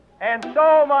And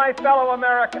so, my fellow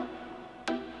Americans,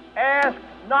 ask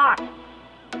not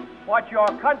what your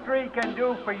country can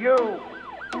do for you.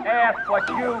 Ask what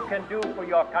you can do for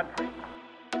your country.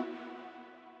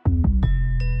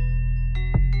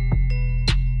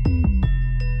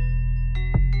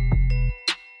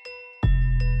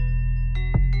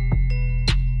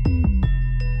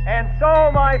 And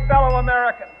so, my fellow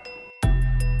Americans,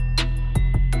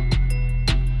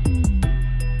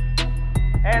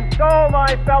 and so,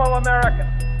 my fellow Americans,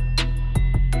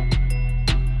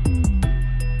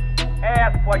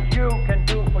 ask what you can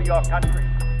do for your country.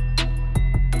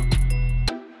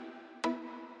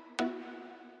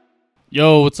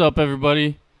 Yo, what's up,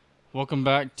 everybody? Welcome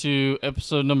back to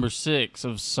episode number 6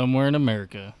 of Somewhere in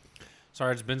America.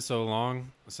 Sorry, it's been so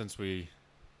long since we've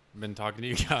been talking to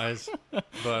you guys,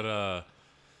 but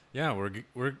yeah, we're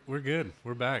good.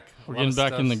 We're back. We're getting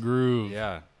back in the groove.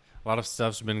 Yeah, a lot of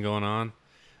stuff's been going on.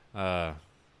 I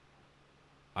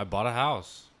bought a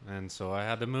house, and so I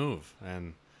had to move,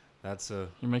 and that's a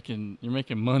You're making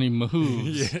money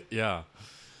moves. yeah.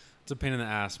 It's a pain in the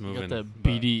ass You moving. got that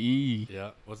BDE.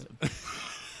 Yeah, what's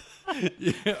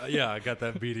yeah, I got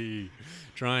that BDE.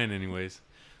 Trying anyways,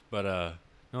 but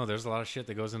no, there's a lot of shit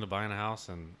that goes into buying a house,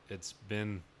 and it's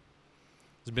been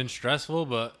stressful,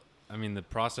 but I mean the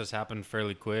process happened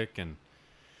fairly quick, and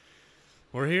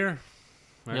we're here.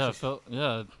 Yeah,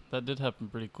 that did happen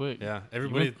pretty quick. Yeah,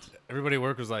 everybody at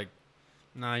work was like,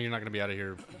 "Nah, you're not gonna be out of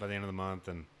here by the end of the month,"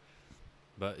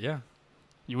 but yeah,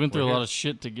 You went through We're a lot here. of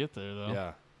shit to get there, though.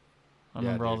 yeah, I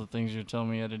remember all dude. the things you were telling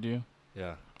me you had to do.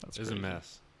 yeah. That's It was a crazy.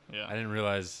 mess. Yeah. I didn't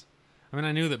realize. I mean,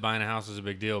 I knew that buying a house was a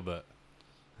big deal, but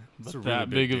it's a really that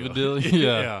big of a deal?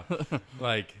 yeah.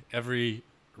 Like every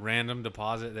random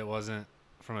deposit that wasn't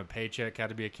from a paycheck had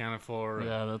to be accounted for.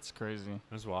 Yeah, that's crazy. It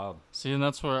was wild. See, and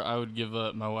that's where I would give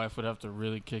up. My wife would have to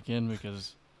really kick in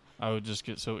because I would just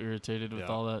get so irritated with Yeah.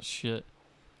 all that shit.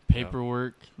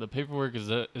 Paperwork. The paperwork is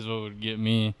what would get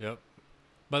me. Yep.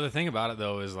 But the thing about it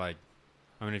though is like,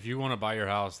 I mean, if you want to buy your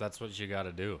house, that's what you got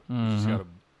to do. You just Mhm. got to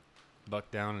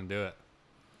buck down and do it.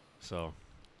 So,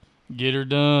 Get her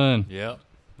done. yep,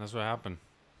 that's what happened.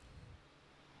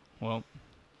 Well,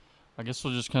 I guess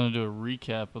we'll just kind of do a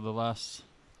recap of the last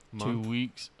Month. 2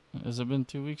 weeks. Has it been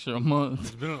 2 weeks or a month?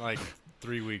 It's been like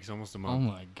 3 weeks, almost a Oh month.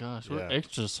 my gosh, we're Yeah.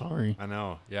 extra sorry. I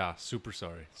know. Yeah, super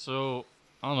sorry. So,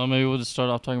 I don't know, maybe we'll just start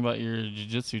off talking about your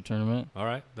jiu-jitsu tournament. All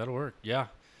right, that'll work. Yeah.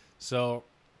 So,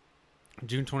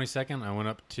 June 22nd, I went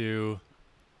up to.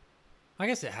 I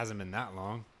guess it hasn't been that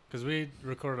long because we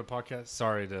recorded a podcast.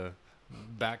 Sorry to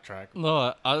backtrack.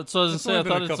 No, that's what I was going to It's say. I only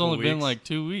been thought a it's couple only been weeks. like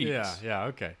 2 weeks. Yeah,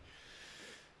 okay.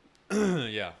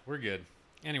 Yeah, we're good.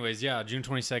 Anyways, yeah, June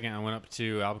 22nd, I went up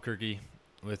to Albuquerque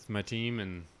with my team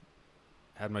and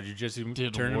had my jiu-jitsu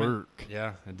Did tournament. work.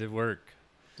 Yeah, it did work.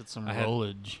 Did some I had-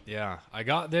 rollage. Yeah, I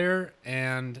got there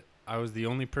and I was the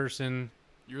only person.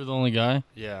 You're the only guy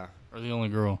Yeah, or the only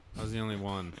girl? I was the only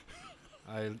one.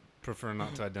 I prefer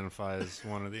not to identify as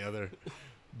one or the other.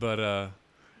 But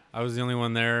I was the only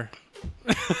one there.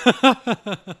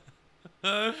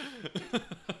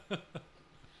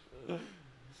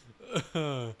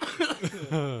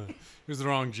 It was the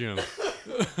wrong gym.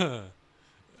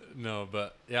 No,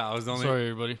 but yeah, I was the only. Sorry,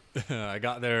 everybody. I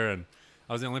got there and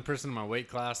I was the only person in my weight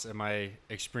class at my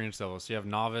experience level. So you have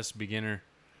novice, beginner,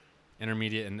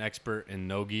 intermediate, and expert in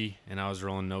no gi, and I was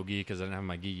rolling no gi because I didn't have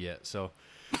my gi yet. So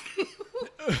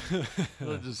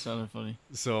That just sounded funny.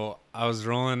 I was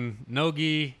rolling no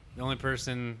gi, the only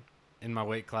person in my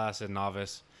weight class at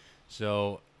novice.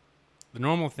 So the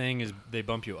normal thing is they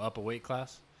bump you up a weight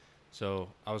class. So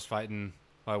I was fighting.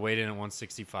 Well, I weighed in at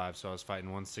 165, so I was fighting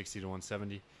 160 to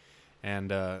 170. And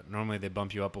normally they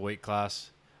bump you up a weight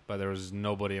class, but there was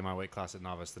nobody in my weight class at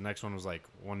novice. The next one was like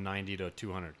 190 to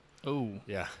 200. Oh,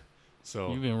 Yeah.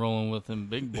 So you've been rolling with them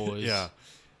big boys. yeah.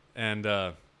 And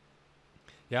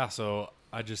yeah, so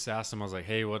I just asked them, I was like,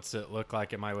 hey, what's it look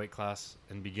like at my weight class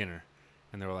and beginner?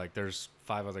 And they were like, there's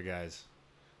 5 other guys.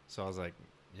 So I was like,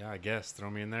 yeah, I guess throw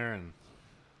me in there and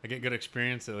I get good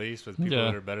experience at least with people Yeah.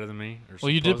 that are better than me. Or Well,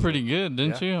 you did supposedly. pretty good,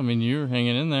 didn't Yeah. you? I mean, you were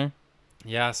hanging in there.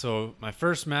 Yeah, so my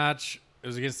first match, it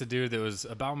was against a dude that was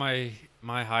about my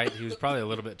height. He was probably a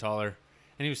little bit taller,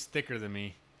 and he was thicker than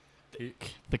me.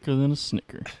 Thicker than a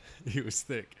Snicker. He was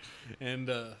thick. And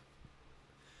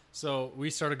so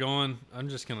we started going. I'm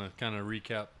just going to kind of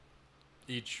recap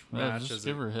each Yeah, match. just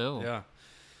give her hell. Yeah.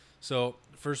 So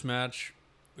first match,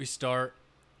 we start.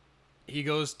 He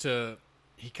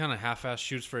kind of half-ass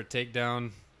shoots for a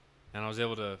takedown, and I was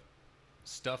able to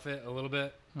stuff it a little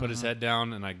bit, put his head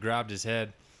down, and I grabbed his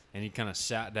head, and he kind of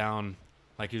sat down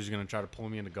like he was going to try to pull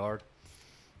me into guard.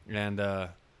 And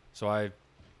so I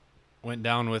went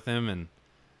down with him and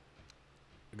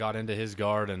got into his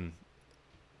guard and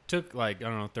took like, I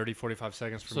don't know, 30, 45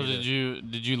 seconds for So me.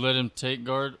 did you let him take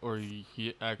guard, or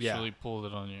he actually pulled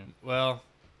it on you? Well,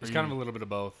 it's kind of a little bit of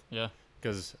both. Yeah.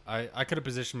 Because I could have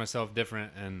positioned myself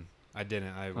different, and I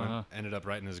didn't. I ended up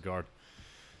right in his guard.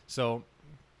 So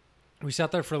we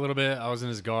sat there for a little bit. I was in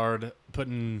his guard,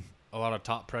 putting a lot of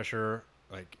top pressure,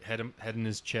 like head in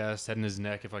his chest, head in his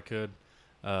neck if I could.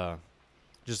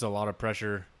 Just a lot of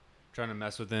pressure, trying to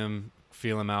mess with him,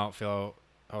 feel him out, feel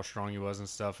how strong he was and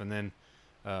stuff. And then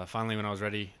finally, when I was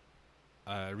ready,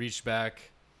 I reached back,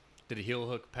 did a heel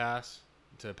hook pass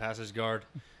to pass his guard.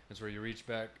 That's where you reach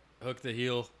back, hook the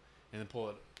heel, and then pull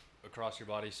it across your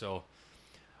body. So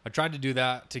I tried to do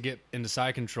that to get into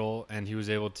side control, and he was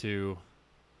able to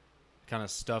kind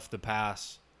of stuff the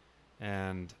pass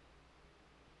and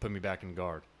put me back in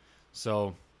guard.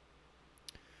 So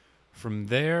from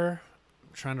there,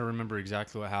 I'm trying to remember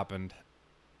exactly what happened.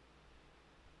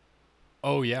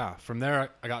 Oh, yeah. From there,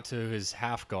 I got to his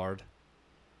half guard,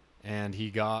 and he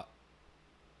got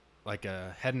like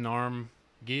a head and arm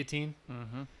guillotine.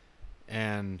 Mm-hmm.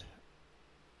 And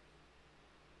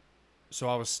so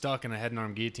I was stuck in a head and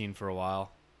arm guillotine for a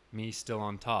while, me still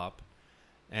on top.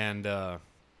 And I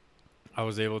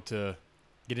was able to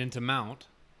get into mount,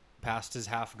 past his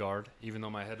half guard, even though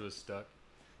my head was stuck.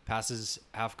 Past his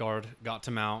half guard, got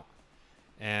to mount,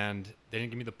 and they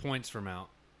didn't give me the points for mount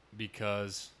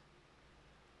because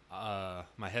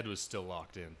my head was still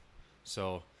locked in.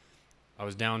 So I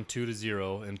was down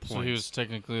 2-0 in points. So he was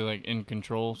technically like in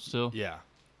control still? Yeah.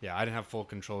 Yeah, I didn't have full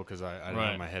control because I didn't Right.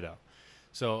 have my head out.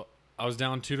 So I was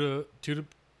down 2-0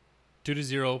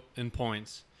 in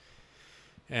points,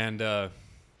 and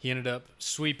he ended up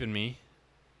sweeping me.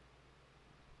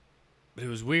 But it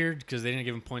was weird because they didn't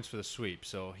give him points for the sweep.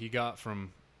 So he got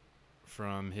from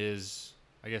his,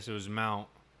 I guess it was mount,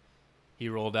 he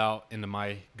rolled out into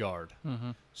my guard.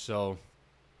 Mm-hmm. So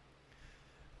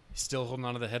still holding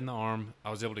onto the head and the arm. I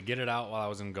was able to get it out while I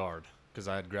was in guard because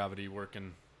I had gravity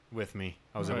working with me.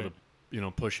 I was able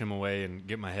to, push him away and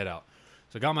get my head out.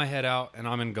 So I got my head out, and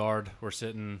I'm in guard. We're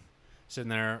sitting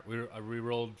there. We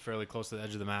rolled fairly close to the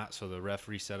edge of the mat, so the ref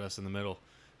reset us in the middle,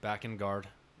 back in guard,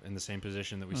 in the same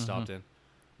position that we stopped in.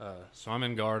 So I'm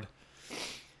in guard.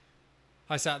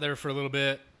 I sat there for a little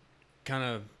bit, kind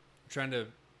of trying to.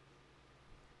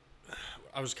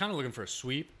 I was kind of looking for a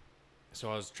sweep,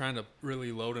 so I was trying to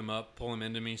really load him up, pull him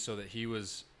into me, so that he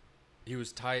was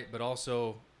tight, but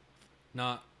also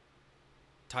not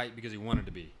tight because he wanted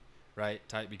to be, right?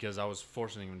 Tight because I was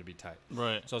forcing him to be tight.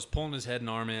 Right. So I was pulling his head and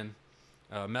arm in,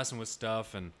 messing with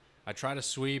stuff, and I tried to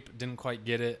sweep, didn't quite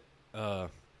get it.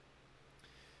 But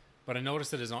I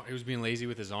noticed that he was being lazy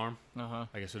with his arm. Uh-huh.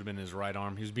 I guess it would have been his right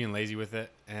arm. He was being lazy with it,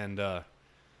 and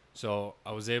so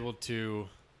I was able to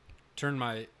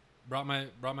brought my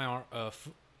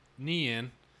knee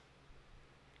in,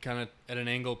 kind of at an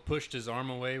angle, pushed his arm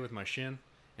away with my shin,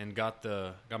 and got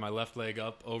my left leg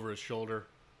up over his shoulder,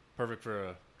 perfect for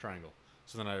a triangle.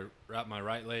 So then I wrapped my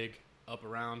right leg up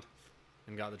around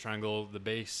and got the triangle. The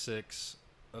basics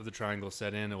of the triangle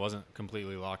set in. It wasn't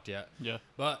completely locked yet. Yeah.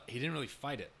 But he didn't really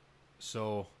fight it.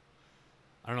 So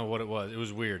I don't know what it was. It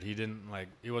was weird. He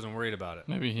wasn't worried about it.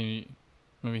 Maybe he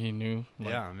knew.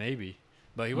 Yeah, maybe.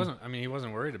 But he wasn't. I mean, he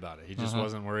wasn't worried about it. He just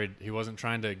wasn't worried. He wasn't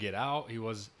trying to get out. He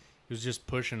was just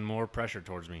pushing more pressure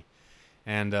towards me,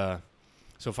 and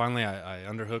so finally I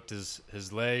underhooked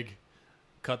his leg,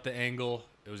 cut the angle.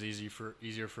 It was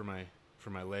easier for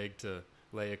my leg to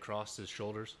lay across his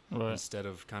shoulders instead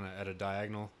of kind of at a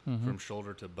diagonal from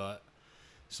shoulder to butt.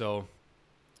 So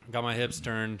got my hips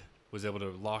turned. Was able to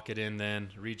lock it in.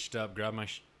 Then reached up, grabbed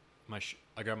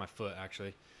I grabbed my foot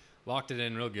actually, locked it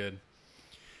in real good.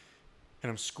 And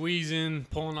I'm squeezing,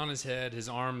 pulling on his head. His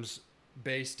arm's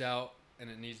based out, and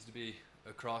it needs to be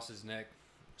across his neck.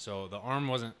 So the arm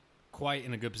wasn't quite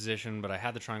in a good position, but I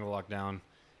had the triangle locked down.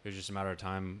 It was just a matter of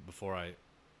time before I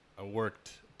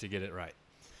worked to get it right.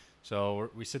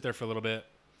 So we sit there for a little bit,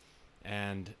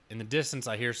 and in the distance,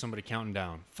 I hear somebody counting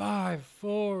down. 5,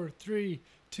 4, 3,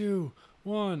 2,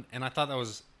 1. And I thought that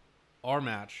was our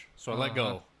match, so I let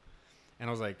go. And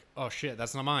I was like, oh, shit,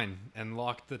 that's not mine, and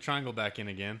locked the triangle back in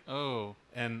again. Oh.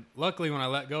 And luckily, when I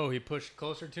let go, he pushed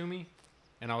closer to me,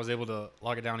 and I was able to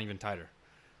lock it down even tighter,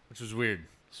 which was weird.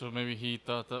 So maybe he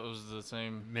thought that was the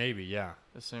same. Maybe, yeah.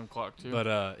 The same clock too.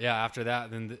 But yeah, after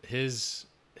that, then his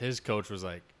coach was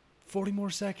like, 40 more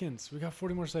seconds. We got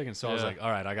 40 more seconds. So I was like, all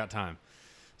right, I got time.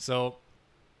 So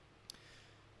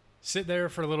sit there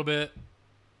for a little bit,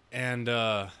 and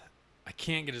I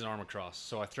can't get his arm across.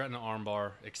 So I threaten the arm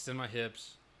bar, extend my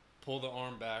hips, pull the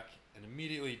arm back, and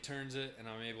immediately turns it, and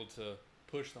I'm able to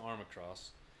pushed the arm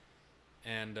across,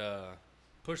 and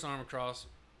pushed the arm across,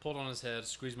 pulled on his head,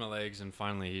 squeezed my legs, and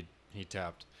finally he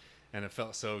tapped. And it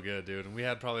felt so good, dude. And we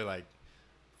had probably like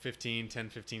 15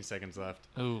 seconds left.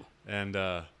 Ooh. And,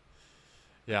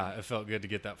 yeah, it felt good to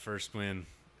get that first win,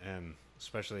 and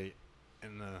especially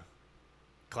in the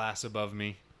class above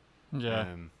me. Yeah.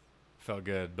 And felt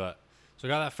good. But so I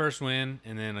got that first win,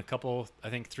 and then a couple, I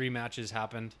think 3 matches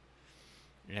happened,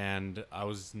 and I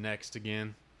was next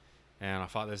again. And I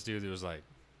fought this dude that was like,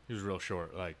 he was real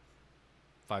short, like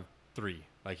 5'3".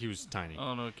 Like, he was tiny.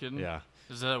 Oh, no kidding? Yeah.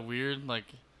 Is that weird? Like,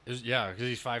 It was, yeah, because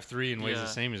he's 5'3" and weighs Yeah. the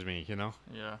same as me, you know?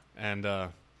 yeah. And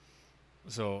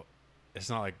so it's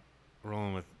not like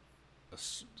rolling with a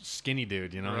skinny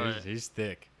dude, you know? Right. He's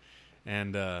thick.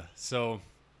 And so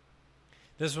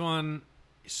this one,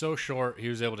 so short, he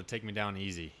was able to take me down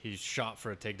easy. He shot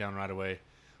for a takedown right away,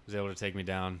 was able to take me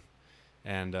down.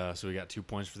 And so we got 2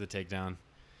 points for the takedown.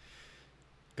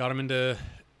 Got him into...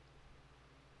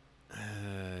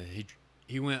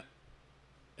 he went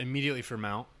immediately for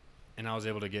mount, and I was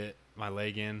able to get my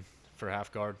leg in for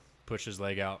half guard, push his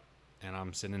leg out, and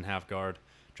I'm sitting in half guard.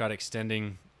 Tried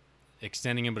extending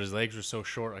him, but his legs were so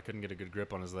short I couldn't get a good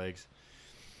grip on his legs.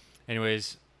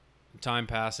 Anyways, time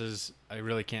passes. I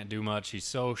really can't do much. He's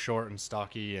so short and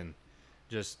stocky, and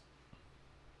just...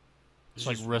 It's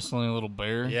like wrestling a little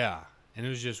bear. Yeah, and it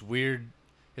was just weird.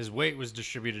 His weight was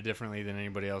distributed differently than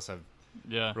anybody else I've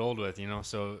Yeah. rolled with, you know,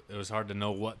 so it was hard to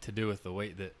know what to do with the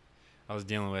weight that I was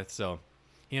dealing with. So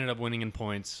he ended up winning in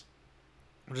points,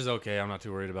 which is okay. I'm not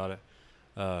too worried about it.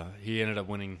 He ended up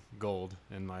winning gold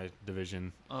in my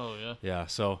division. Oh, yeah. Yeah,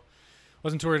 so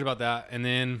wasn't too worried about that. And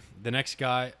then the next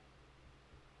guy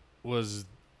was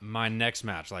my next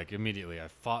match, like immediately. I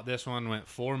fought this one, went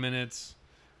 4 minutes,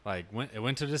 like it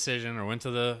went to decision or went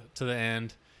to the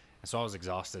end. And so I was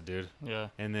exhausted, dude. Yeah.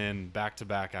 And then back to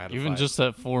back, I had to Even fight. just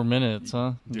that 4 minutes,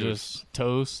 huh? Dude. Just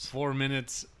toast. 4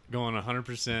 minutes going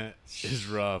 100% is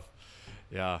rough.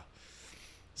 Yeah.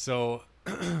 So,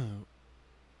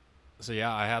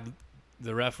 yeah, I had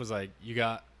the ref was like, "You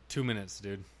got 2 minutes,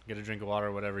 dude. Get a drink of water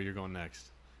or whatever. You're going next."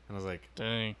 And I was like,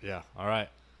 Dang. "Yeah, all right."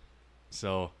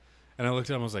 So, and I looked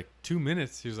at him. I was like, 2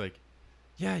 minutes. He was like,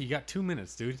 "Yeah, you got 2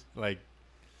 minutes, dude. Like,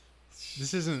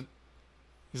 this isn't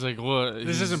He's like, what?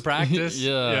 this isn't practice."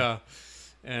 Yeah. Yeah.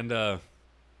 And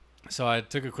so I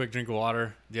took a quick drink of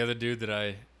water. The other dude that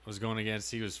I was going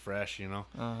against, he was fresh, you know.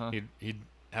 Uh-huh. He'd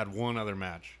had one other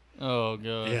match. Oh,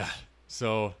 God. Yeah.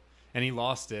 So, and he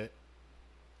lost it.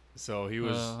 So he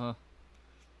was. Uh-huh.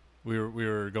 We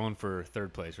were going for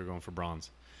third place. We were going for bronze.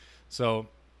 So,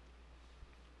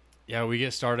 yeah, we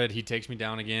get started. He takes me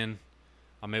down again.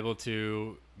 I'm able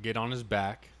to get on his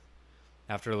back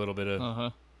after a little bit of Uh-huh.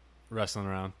 wrestling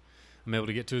around. I'm able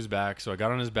to get to his back. So I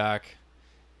got on his back,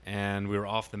 and we were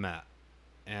off the mat.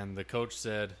 And my coach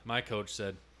said,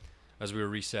 as we were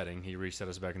resetting, he reset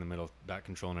us back in the middle, back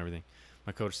control and everything.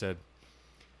 My coach said,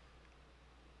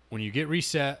 when you get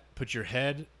reset, put your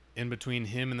head in between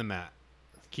him and the mat.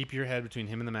 Keep your head between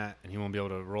him and the mat, and he won't be able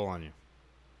to roll on you.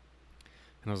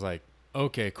 And I was like,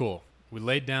 okay, cool. We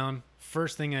laid down.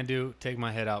 First thing I do, take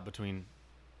my head out from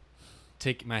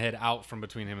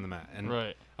between him and the mat. And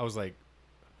Right. I was like,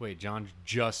 wait, John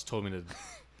just told me to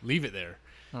leave it there.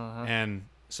 Uh-huh. And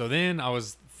so then I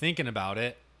was thinking about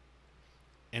it,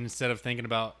 and instead of thinking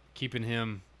about keeping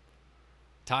him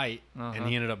tight, and Uh-huh.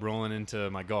 he ended up rolling into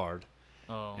my guard.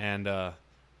 Oh. And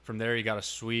from there, he got a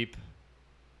sweep.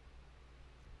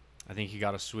 I think he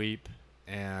got a sweep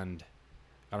and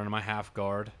got into my half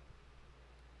guard.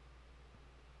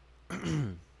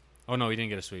 Oh, no, he didn't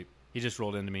get a sweep. He just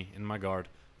rolled into me in my guard,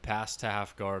 passed to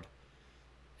half guard,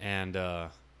 and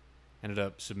ended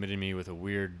up submitting me with a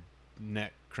weird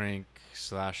neck crank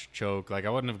 / choke. Like, I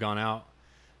wouldn't have gone out,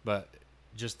 but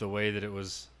just the way that it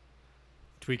was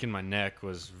tweaking my neck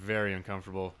was very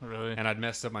uncomfortable. Really? And I'd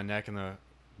messed up my neck in the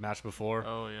match before.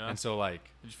 Oh, yeah. And so, like,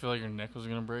 Did you feel like your neck was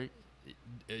going to break?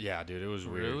 yeah, dude, it was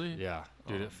weird. Really? Yeah,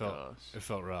 dude, Oh, it gosh.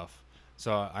 felt rough.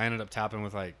 So I ended up tapping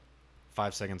with like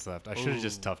 5 seconds left. I should have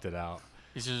just Ooh. toughed it out.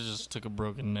 You should have just took a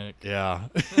broken neck. Yeah,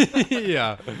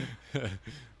 yeah.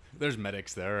 There's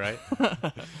medics there, right?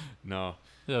 No.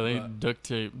 Yeah, they duct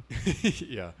tape.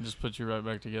 Yeah, Just put you right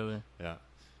back together. yeah.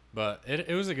 But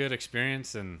it was a good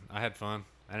experience, and I had fun.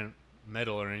 I didn't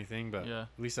medal or anything, but Yeah. at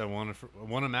least I won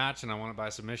a match, and I won it by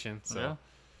submission. So Yeah.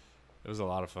 it was a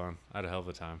lot of fun. I had a hell of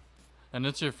a time. And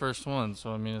it's your first one,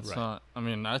 so I mean, it's Right. not. I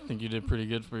mean, I think you did pretty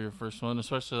good for your first one,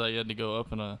 especially that you had to go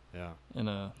up in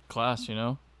a class, you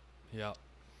know. Yeah.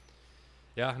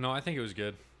 Yeah, no, I think it was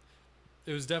good.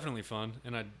 It was definitely fun,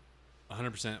 and I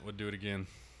 100% would do it again.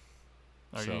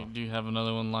 Do you have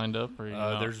another one lined up? Or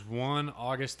There's one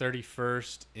August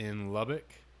 31st in Lubbock,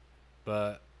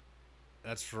 but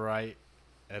that's right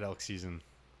at elk season.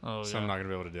 Oh, so I'm not going to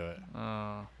be able to do it.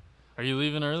 Are you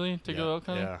leaving early to go elk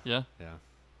hunting? Yeah.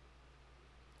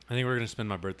 I think we're going to spend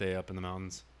my birthday up in the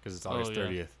mountains because it's August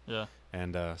 30th. Yeah.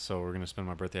 And so we're going to spend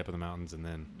my birthday up in the mountains and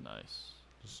then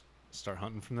just start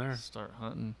hunting from there. Start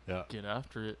hunting. Yeah. Get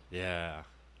after it. Yeah.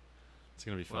 It's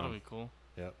going to be fun. That'll be cool.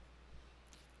 Yep.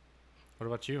 What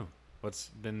about you? What's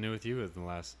been new with you in the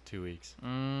last 2 weeks?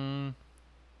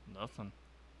 Nothing.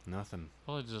 Nothing.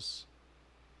 Probably just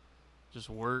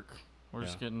work. We're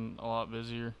just getting a lot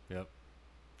busier. Yep.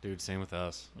 Dude, same with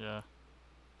us. Yeah.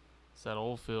 It's that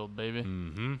old field, baby.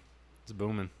 Mm-hmm. It's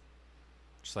booming.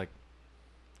 Just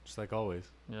like always.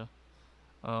 Yeah.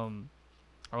 I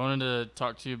wanted to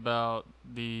talk to you about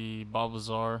the Bob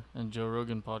Lazar and Joe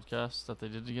Rogan podcast that they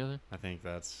did together. I think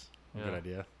that's a good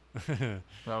idea.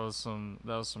 That was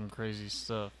some crazy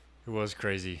stuff. It was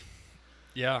crazy.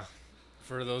 Yeah.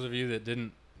 For those of you that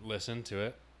didn't listen to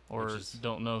it or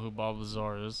don't know who Bob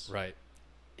Lazar is. Right.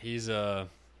 He's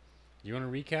you want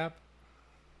to recap?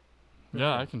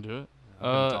 Yeah, I can do it.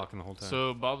 I've been talking the whole time.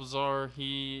 So Bob Lazar,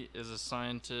 he is a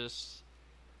scientist.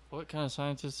 What kind of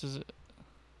scientist is it?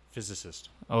 Physicist.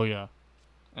 Oh yeah.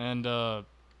 And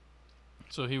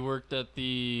so he worked at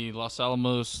the Los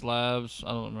Alamos Labs.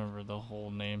 I don't remember the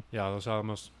whole name. Yeah, Los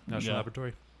Alamos National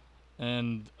Laboratory.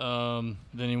 And then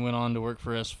he went on to work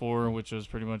for S4, which was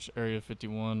pretty much Area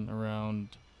 51 around,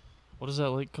 what is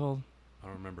that lake called? I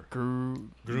don't remember.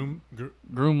 Groom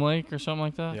Lake or something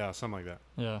like that? Yeah, something like that.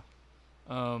 Yeah.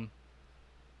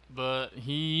 But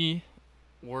he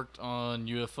worked on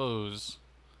UFOs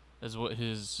that's what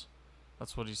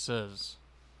he says.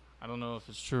 I don't know if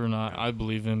it's true or not. I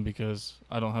believe him because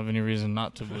I don't have any reason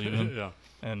not to believe him. Yeah.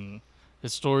 And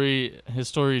his story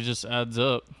just adds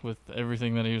up with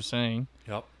everything that he was saying.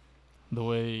 Yep. The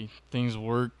way things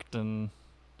worked and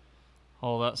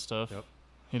all that stuff. Yep.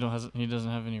 He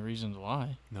doesn't have any reason to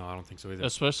lie. No, I don't think so either.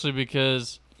 Especially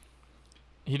because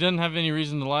he doesn't have any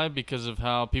reason to lie because of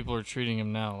how people are treating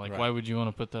him now. Like, why would you want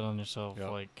to put that on yourself? Yep.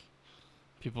 Like,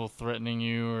 people threatening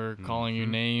you or calling you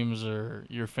names or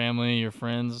your family, your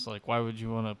friends. Like, why would you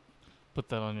want to put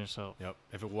that on yourself? Yep.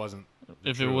 If it wasn't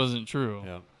true.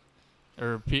 Yep.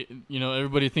 Or,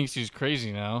 everybody thinks he's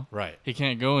crazy now. Right. He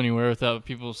can't go anywhere without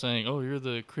people saying, "Oh, you're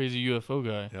the crazy UFO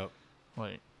guy." Yep.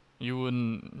 Like, you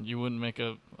wouldn't make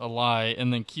a lie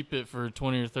and then keep it for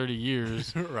 20 or 30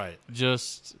 years. Right.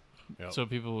 Just so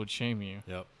people would shame you.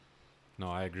 Yep. No,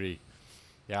 I agree.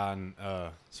 Yeah, and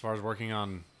as far as working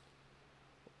on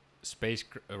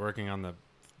working on the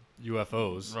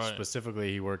UFOs,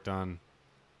 specifically, he worked on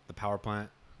the power plant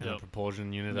and the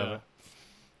propulsion unit of it.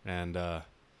 And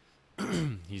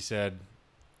he said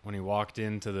when he walked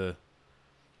into the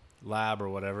lab or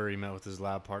whatever, he met with his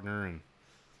lab partner and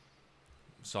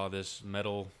saw this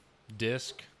metal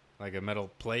disc, like a metal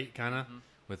plate kind of,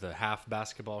 with a half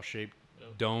basketball shaped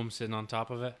dome sitting on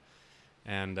top of it.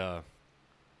 And he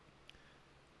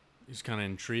was kind of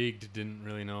intrigued, didn't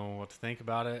really know what to think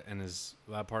about it. And his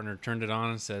lab partner turned it on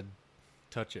and said,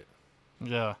 "Touch it."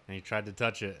 Yeah. And he tried to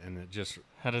touch it, and it just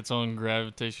had its own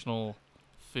gravitational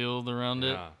field around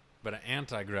it. Yeah, but an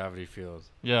anti-gravity field.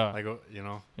 Yeah. Like,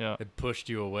 Yeah. It pushed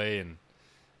you away, and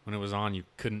when it was on, you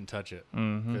couldn't touch it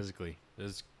physically. It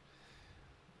was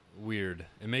weird.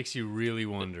 It makes you really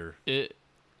wonder. It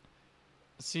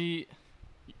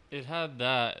had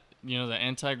that, the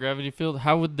anti-gravity field.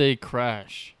 How would they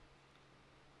crash?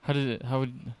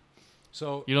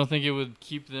 So you don't think it would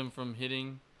keep them from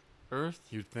hitting Earth?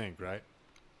 You'd think, right?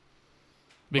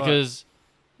 Because,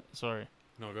 No,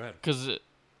 go ahead. Because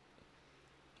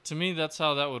to me, that's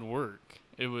how that would work.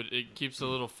 It keeps a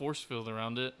little force field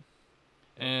around it,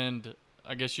 and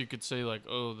I guess you could say like,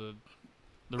 oh,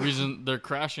 the reason they're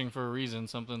crashing for a reason,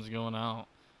 something's going out,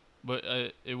 but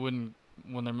it wouldn't,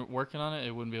 when they're working on it,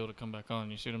 it wouldn't be able to come back on.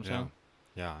 You see what I'm saying?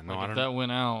 Yeah. No, like if that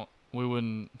went out, he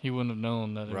wouldn't have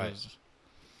known that it was.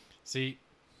 See,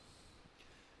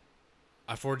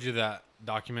 I forwarded you that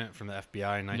document from the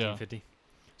FBI in 1950. Yeah.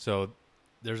 So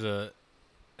there's a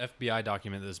FBI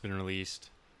document that's been released.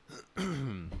 Let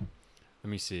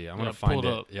me see. I'm gonna find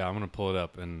it. Yeah, I'm gonna pull it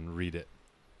up and read it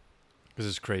because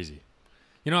it's crazy.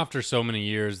 After so many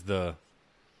years, the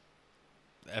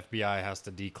FBI has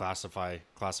to declassify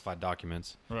classified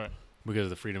documents, right? Because of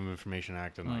the Freedom of Information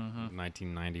Act in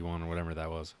 1991 or whatever that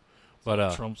was.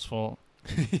 But Trump's fault.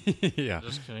 Yeah.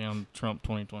 Just kidding. I'm Trump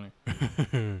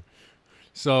 2020.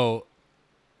 So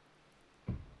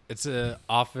it's a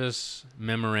office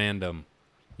memorandum,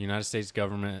 United States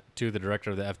government to the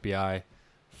director of the FBI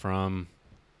from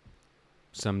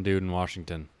some dude in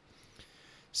Washington.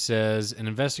 Says an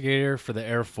investigator for the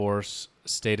Air Force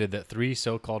stated that 3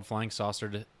 so-called flying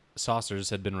saucers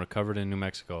had been recovered in New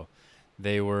Mexico.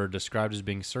 They were described as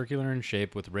being circular in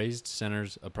shape with raised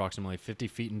centers approximately 50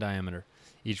 feet in diameter.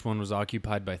 Each one was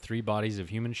occupied by 3 bodies of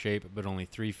human shape but only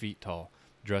 3 feet tall,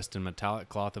 dressed in metallic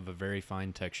cloth of a very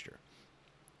fine texture.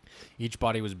 Each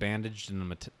body was bandaged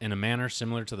in a manner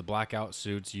similar to the blackout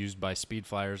suits used by speed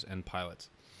flyers and pilots.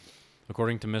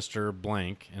 According to Mr.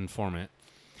 Blank, informant,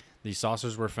 the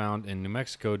saucers were found in New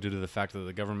Mexico due to the fact that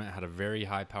the government had a very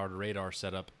high-powered radar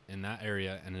set up in that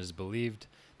area, and it is believed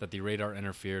that the radar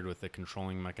interfered with the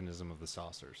controlling mechanism of the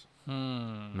saucers.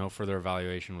 No further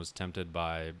evaluation was attempted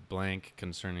by Blank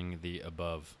concerning the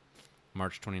above.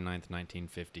 March 29th,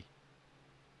 1950.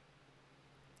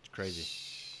 It's crazy.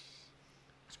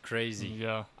 It's crazy.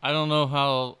 Yeah. I don't know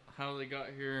how they got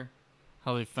here,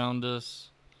 how they found us,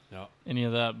 No. any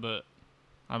of that, but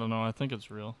I don't know. I think it's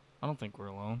real. I don't think we're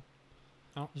alone.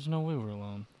 No. There's no way we're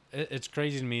alone. It's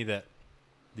crazy to me that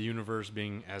the universe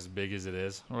being as big as it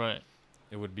is, Right.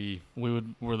 it would be, We're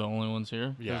the only ones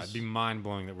here. yeah, it'd be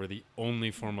mind-blowing that we're the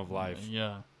only form of life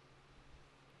Yeah.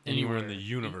 anywhere in the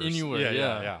universe. Anywhere,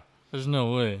 yeah. yeah. There's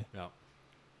no way. Yeah.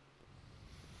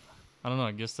 I don't know.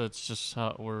 I guess that's just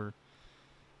how we're.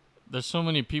 There's so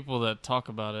many people that talk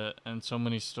about it and so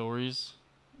many stories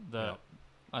that Yep.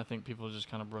 I think people just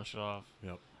kind of brush it off.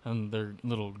 Yep. And they're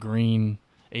little green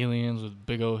aliens with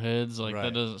big old heads. Like, Right.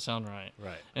 that doesn't sound right.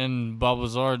 Right. And Bob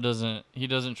Lazar doesn't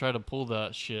try to pull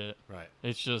that shit. Right.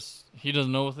 It's just, he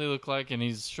doesn't know what they look like, and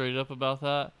he's straight up about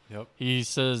that. Yep. He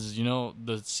says,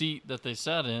 the seat that they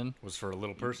sat in Was for a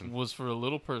little person. was for a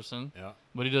little person. Yeah.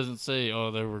 But he doesn't say,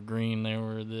 oh, they were green, they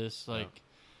were this, like,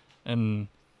 and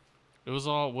it was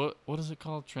all, what is it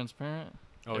called? Transparent?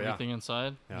 Oh, Everything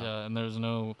inside? Yeah. And there's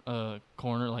no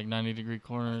corner, like 90-degree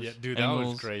corners. Yeah, dude, that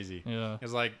angles. was crazy. Yeah. It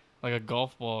was like, Like a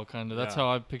golf ball, kind of. That's Yeah.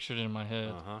 how I pictured it in my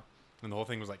head. and the whole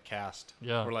thing was like cast.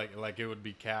 Yeah. Or like it would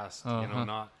be cast.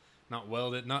 Uh-huh. Not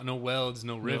welded, no welds,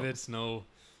 no rivets, no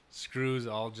screws,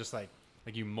 all just like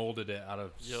you molded it out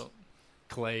of Yep.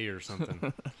 clay or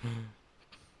something.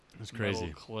 It's crazy.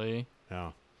 Metal clay.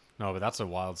 Yeah. No, but that's a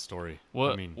wild story.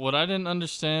 What I mean, what I didn't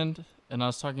understand, and I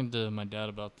was talking to my dad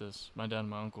about this, my dad and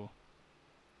my uncle.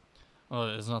 Well,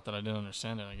 it's not that I didn't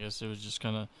understand it. I guess it was just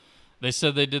kind of. They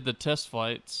said they did the test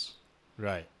flights,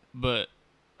 right. but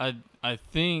I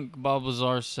think Bob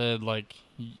Lazar said like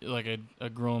a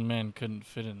grown man couldn't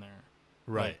fit in there.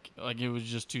 Right. Like it was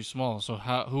just too small. So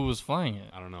who was flying it?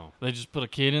 I don't know. They just put a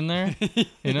kid in there,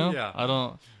 you know? Yeah. I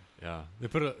don't. Yeah.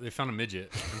 They found a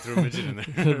midget and threw a midget in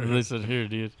there. They said, "Here,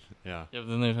 dude." Yeah. Yeah, but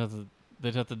then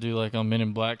they'd have to do like on Men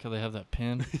in Black, how they have that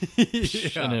pen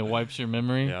Yeah. and it wipes your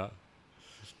memory. Yeah.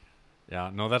 Yeah.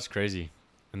 No, that's crazy.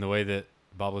 And the way that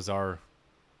Bob Lazar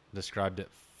described it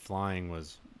flying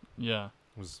was Yeah.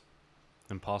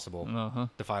 impossible. Uh-huh.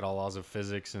 Defied all laws of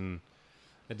physics, and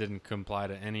it didn't comply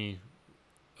to any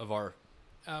of our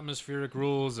atmospheric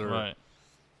rules or Right.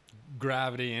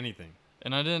 gravity, anything.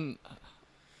 And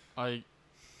I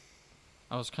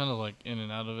was kind of like in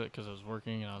and out of it because I was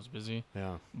working and I was busy.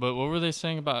 Yeah. But what were they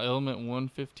saying about element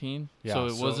 115? Yeah, So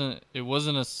so- it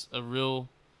wasn't a real.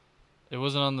 It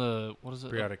wasn't on the what is it?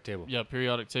 Periodic table. Yeah,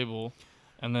 periodic table,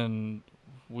 and then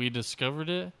we discovered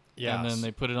it. Yeah. And then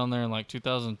they put it on there in like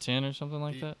 2010 or something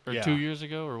like that, or Yeah. 2 years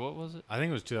ago, or what was it? I think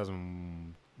it was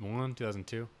 2001,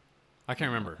 2002. I can't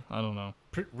remember. I don't know.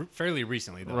 Fairly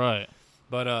recently, though. Right.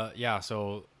 But, yeah,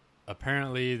 so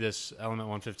apparently this element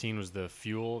 115 was the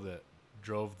fuel that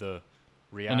drove the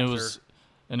reactor. And it was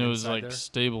inside like there?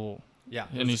 stable. Yeah,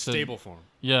 it and he was a said- stable form.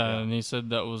 Yeah, Yeah. and he said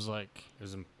that was like It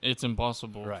was it's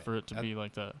impossible Right. for it to be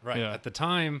like that. right. Yeah. At the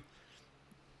time,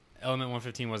 element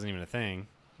 115 wasn't even a thing.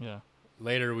 Yeah.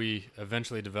 Later, we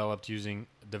eventually developed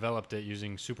it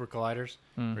using super colliders,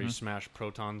 where you Mhm. smash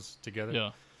protons together.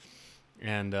 Yeah.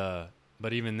 And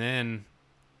but even then,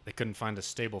 they couldn't find a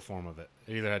stable form of it.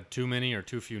 It either had too many or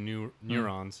too few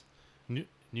neurons,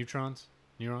 neutrons.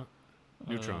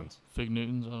 Fig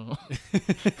Newtons. I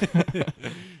don't know.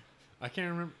 I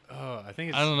can't remember. Oh, I think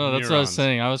it's. I don't know. That's what I was neurons.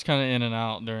 saying. I was kind of in and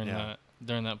out during Yeah.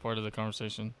 that part of the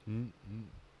conversation.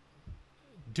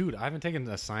 Dude, I haven't taken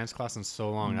a science class in so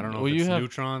long. I don't know Well, if you it's have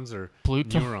neutrons or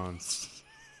Pluton. neurons.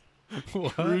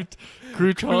 What?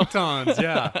 Crouton. Croutons,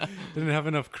 yeah. Didn't have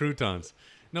enough croutons.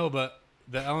 No, but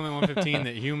the element 115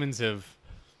 that humans have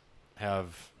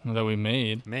That we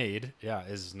made. made, yeah,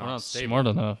 is We're not not stable. smart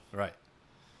enough. Right.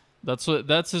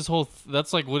 That's his whole.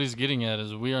 That's like what he's getting at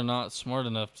is we are not smart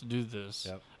enough to do this,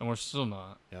 Yep. and we're still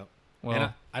not. Yep. Well,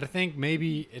 And I think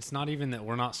maybe it's not even that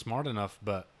we're not smart enough,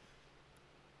 but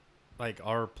like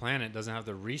our planet doesn't have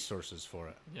the resources for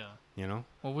it. Yeah. You know?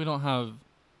 Well, we don't have,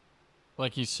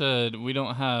 like you said, we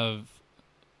don't have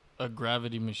a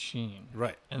gravity machine.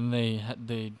 Right. And they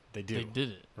do. They did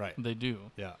it. Right. They do.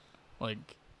 Yeah.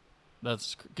 Like,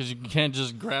 that's because you can't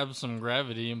just grab some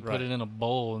gravity and put Right. it in a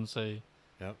bowl and say,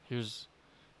 Yep. here's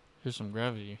some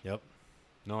gravity. Yep.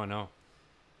 No, I know.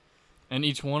 And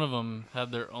each one of them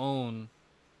had their own,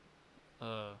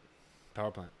 Power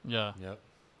plant. yeah, Yep.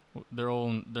 their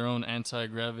own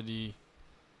anti-gravity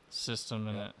system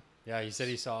in it. Yeah, he said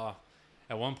he saw,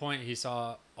 at one point he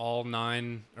saw all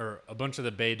 9, or a bunch of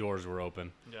the bay doors were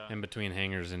open Yeah. in between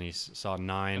hangars, and he saw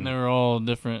 9. And they were all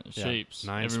different yeah, shapes.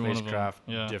 9 every one of them. spacecraft,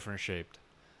 Yeah. different shaped.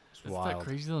 It's Isn't wild. that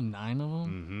crazy though? 9 of them.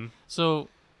 Mm-hmm. So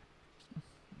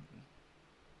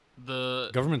the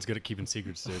Government's good at keeping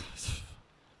secrets, dude.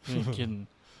 you ain't kidding,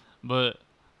 but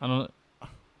I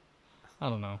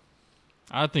don't know.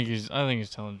 I think he's telling the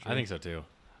truth. I think so too.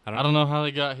 I don't know how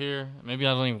they got here. Maybe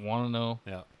I don't even want to know.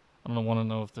 Yeah. I don't want to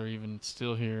know if they're even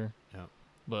still here. Yeah.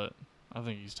 But I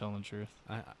think he's telling the truth.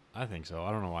 I think so.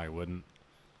 I don't know why he wouldn't.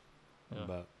 Yeah.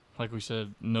 But Like we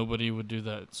said, nobody would do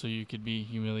that so you could be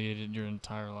humiliated your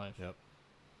entire life. Yep.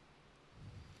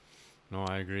 No,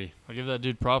 I agree. I give that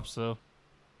dude props though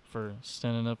for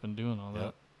standing up and doing all that.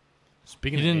 Yep.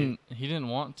 Speaking He didn't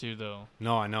want to though.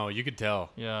 No, I know. You could tell.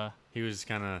 Yeah. He was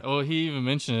kind of. Oh, he even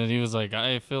mentioned it. He was like,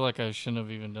 I feel like I shouldn't have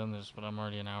even done this, but I'm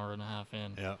already an hour and a half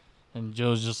in. Yep. And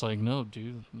Joe's just like, no,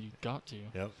 dude, you got to.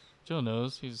 Yep. Joe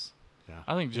knows. He's. Yeah.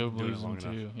 I think Joe Doing it believes him long too.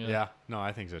 enough. Yeah. No,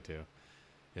 I think so too.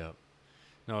 Yep.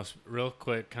 No, real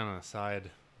quick, kind of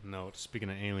side note. Speaking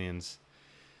of aliens,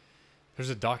 there's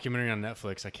a documentary on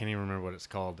Netflix. I can't even remember what it's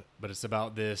called, but it's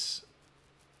about this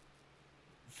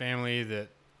family that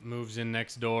moves in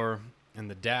next door, and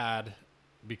the dad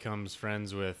becomes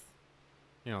friends with,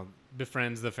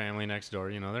 befriends the family next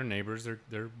door. They're neighbors,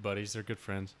 they're buddies, they're good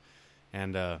friends,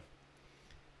 and the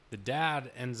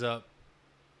dad ends up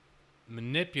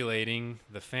manipulating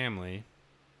the family.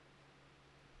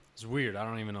 It's weird. I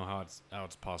don't even know how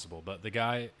it's possible, but the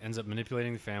guy ends up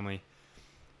manipulating the family,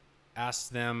 asks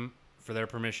them for their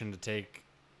permission to take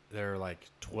their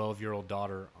 12-year-old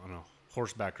daughter on a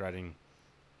horseback riding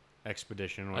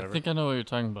expedition or whatever. I think I know what you're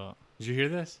talking about. Did you hear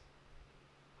this?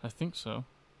 I think so.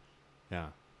 Yeah.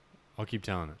 I'll keep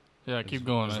telling it. Yeah, keep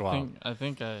going. it's wild. I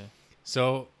think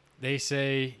So they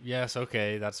say, yes,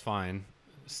 okay, that's fine.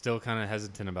 Still kind of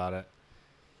hesitant about it.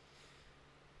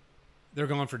 They're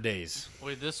gone for days.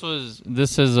 Wait, this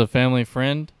is a family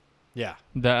friend Yeah.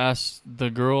 that asked the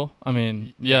girl. I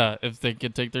mean, yeah, if they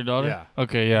could take their daughter. Yeah.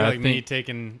 Okay, yeah. Like me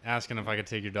asking if I could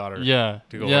take your daughter Yeah.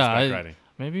 to go yeah, horseback riding.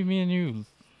 maybe me and you,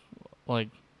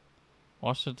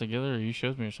 watched it together, or you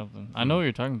showed me or something. I know what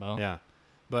you're talking about. Yeah.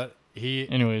 But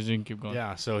Anyways, you can keep going.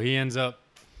 yeah, so he ends up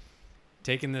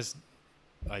taking this,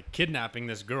 kidnapping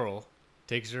this girl,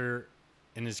 takes her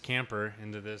in his camper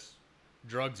into this,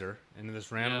 drugs her into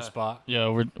this random spot. Yeah,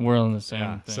 we're on the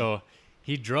same thing. So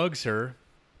he drugs her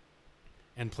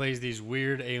and plays these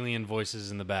weird alien voices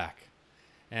in the back.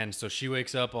 And so she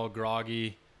wakes up all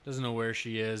groggy, doesn't know where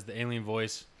she is. The alien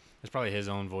voice is probably his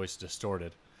own voice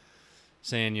distorted,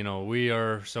 saying, we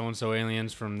are so-and-so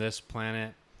aliens from this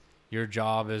planet. Your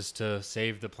job is to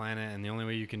save the planet, and the only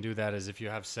way you can do that is if you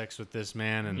have sex with this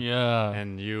man. And yeah,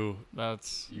 and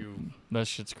that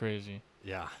shit's crazy.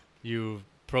 Yeah, you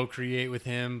procreate with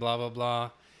him, blah blah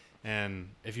blah, and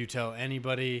if you tell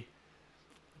anybody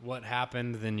what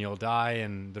happened, then you'll die,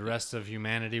 and the rest of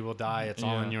humanity will die. It's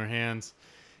all in your hands.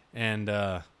 And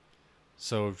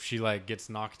so she gets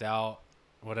knocked out,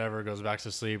 whatever, goes back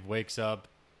to sleep, wakes up,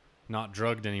 not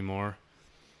drugged anymore.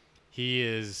 He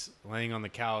is laying on the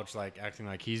couch, acting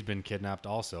like he's been kidnapped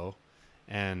also.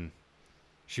 And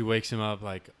she wakes him up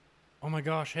oh my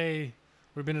gosh, hey,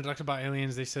 we've been abducted by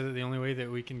aliens. They said that the only way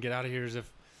that we can get out of here is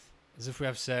if we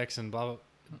have sex and blah, blah.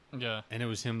 Yeah. And it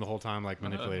was him the whole time,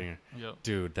 manipulating her. Yep.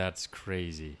 Dude, that's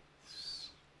crazy.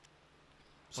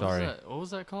 Sorry. What was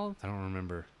that called? I don't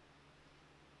remember.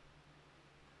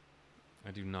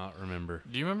 I do not remember.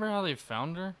 Do you remember how they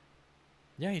found her?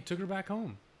 Yeah, he took her back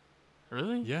home.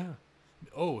 Really? Yeah.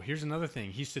 Oh, here's another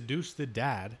thing. He seduced the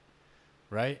dad,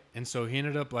 right? And so he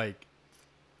ended up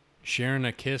sharing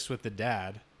a kiss with the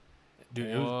dad. Dude,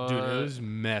 it was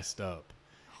messed up.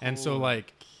 And so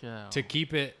cow. to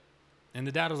keep it, and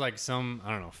the dad was some,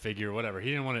 I don't know, figure, whatever. He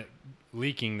didn't want it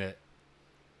leaking that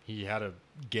he had a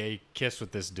gay kiss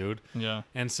with this dude. Yeah.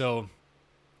 And so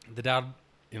the dad,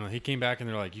 he came back and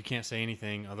they're like, you can't say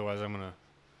anything, otherwise I'm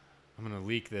gonna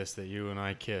leak this that you and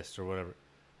I kissed or whatever.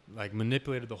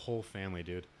 Manipulated the whole family,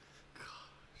 dude. Gosh,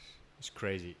 it's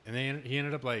crazy. And he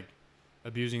ended up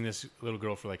abusing this little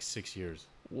girl for 6 years.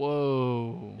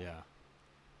 Whoa. Yeah.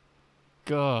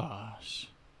 Gosh.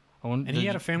 And he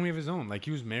had a family of his own. Like,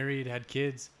 he was married, had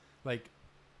kids. Like,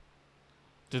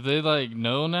 Did they like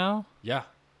know now? yeah.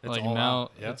 It's like all now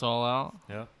out. Yep. it's all out?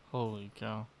 Yep. Holy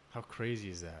cow. How crazy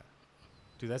is that?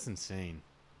 Dude, that's insane.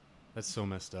 That's so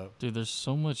messed up. Dude, there's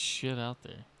so much shit out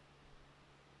there.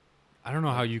 I don't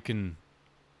know how you can.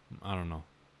 I don't know.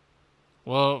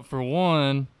 Well, for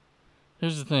one,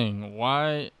 here's the thing.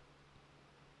 Why,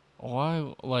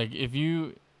 like, if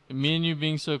you, me and you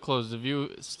being so close, if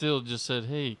you still just said,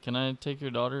 hey, can I take your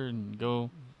daughter and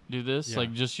go do this? Yeah.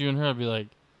 Like, just you and her, I'd be like,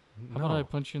 how No. about I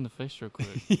punch you in the face real quick?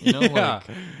 You know, Yeah.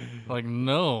 like,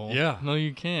 no. Yeah. No,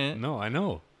 you can't. No, I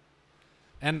know.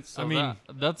 And So I mean,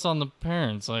 that's on the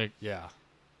parents. Like, yeah.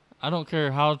 I don't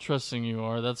care how trusting you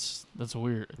are. That's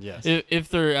weird. Yes. If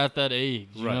they're at that age,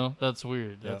 you Right. know, that's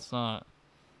weird. Yep. That's not.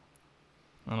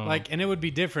 I don't Like, and it would be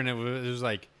different. It was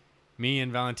like me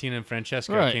and Valentina and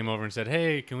Francesca Right. came over and said,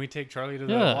 "Hey, can we take Charlie to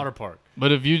the Yeah. water park?"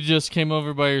 But if you just came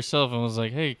over by yourself and was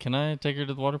like, "Hey, can I take her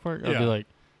to the water park?" I'd Yeah. be like,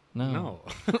 "No, No.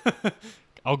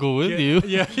 I'll go with you."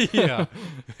 Yeah. Yeah.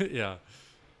 Yeah.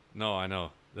 No, I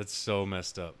know. That's so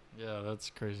messed up. Yeah, that's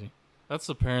crazy. That's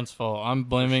the parents' fault. I'm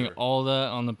blaming sure. all that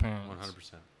on the parents.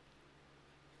 100%.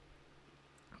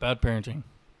 Bad parenting.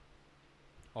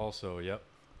 Also, yep.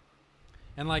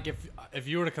 And like, if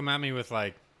you were to come at me with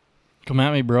like, Come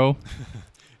at me, bro.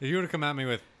 if you were to come at me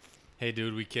with, "Hey,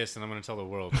 dude, we kissed, and I'm gonna tell the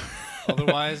world,"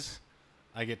 otherwise,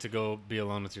 I get to go be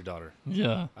alone with your daughter.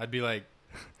 Yeah. I'd be like,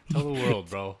 "Tell the world,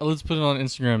 bro." Let's put it on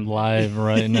Instagram live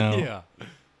right now. Yeah.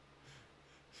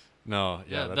 No,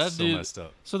 yeah, Yeah, that's that so dude- messed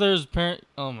up. So there's parent.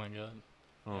 Oh my god.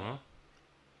 Uh-huh.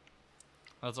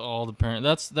 That's all the parent.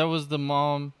 That was the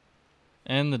mom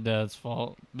and the dad's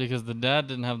fault because the dad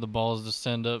didn't have the balls to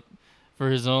stand up for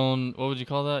his own. What would you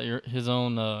call that? His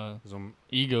own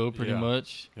ego, pretty Yeah.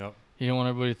 much. Yep. He didn't want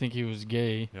everybody to think he was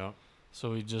gay, Yep.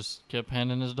 so he just kept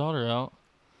handing his daughter out.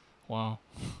 Wow,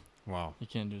 Wow. you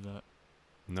can't do that.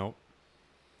 Nope.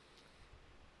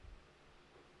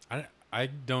 I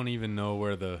don't even know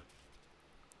where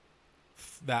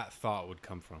that thought would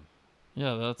come from.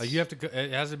 Yeah, that's Like, you have to.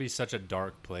 It has to be such a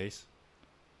dark place.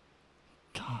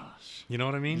 Gosh. You know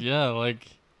what I mean? Yeah, like,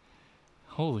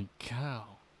 holy cow.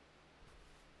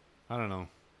 I don't know.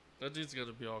 That dude's got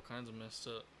to be all kinds of messed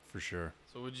up. For sure.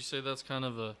 So would you say that's kind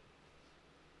of the?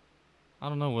 I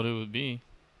don't know what it would be.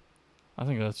 I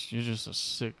think you're just a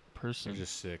sick person. You're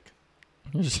just sick.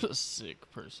 You're just a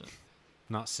sick person.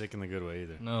 Not sick in the good way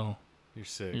either. No, You're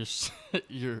sick.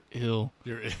 you're ill.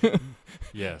 You're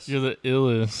yes. You're the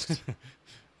illest.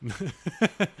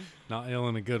 Not ill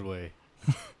in a good way.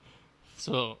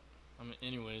 So, I mean,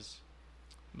 anyways,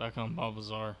 back on Bob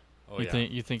Lazar. Oh you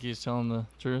yeah. think he's telling the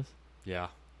truth? Yeah.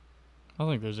 I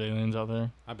think there's aliens out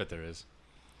there. I bet there is.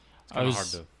 It's I kind of was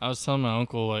hard to. I was telling my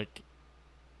uncle, like,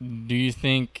 do you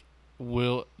think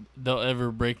they'll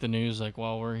ever break the news like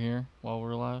while we're here, while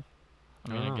we're alive? I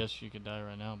mean, I don't I know. guess you could die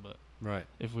right now, but Right.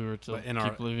 if we were to But in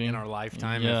keep living in our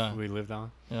lifetime, Yeah. if we lived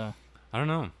on, yeah, I don't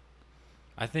know.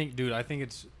 I think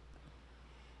it's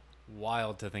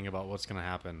wild to think about what's gonna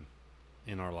happen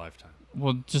in our lifetime.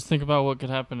 well, just think about what could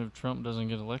happen if Trump doesn't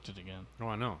get elected again. Oh,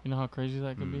 I know. You know how crazy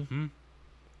that could be. Mhm.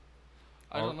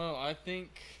 I don't know. I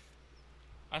think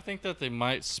that they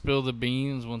might spill the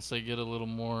beans once they get a little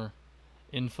more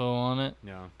info on it.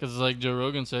 Yeah. Because like Joe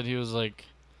Rogan said, he was like,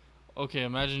 "Okay,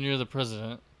 imagine you're the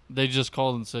president. They just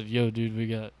called and said, "Yo, dude, we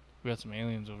got some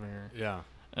aliens over here," Yeah.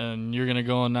 and you're gonna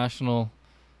go on national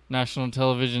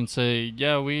television and say,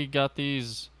 "Yeah, we got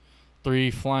these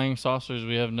 3 flying saucers.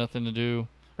 We have nothing to do,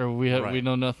 or we Right.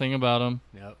 know nothing about them,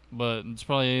 Yep. but it's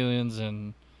probably aliens."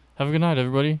 And have a good night,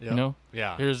 everybody. Yep. You know,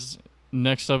 Yeah. here's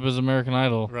next up is American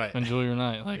Idol. Right. Enjoy your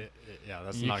night. Like, Yeah.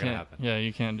 That's you not gonna can't- happen. Yeah,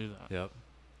 you can't do that. Yep.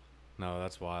 No,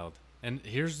 that's wild. And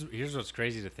here's what's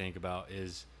crazy to think about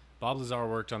is Bob Lazar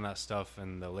worked on that stuff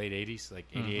in the late 80s, like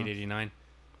 88, Mhm. 89.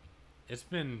 It's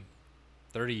been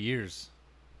 30 years.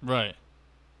 Right.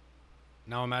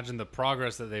 Now imagine the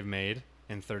progress that they've made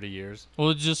in 30 years.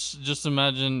 Well, just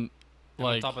imagine, And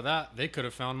like, on top of that, they could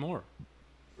have found more.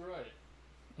 right.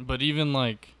 But even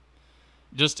like,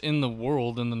 just in the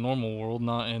world, in the normal world,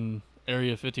 not in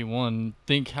Area 51,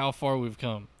 think how far we've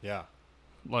come. Yeah.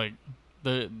 Like,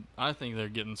 I think they're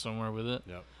getting somewhere with it.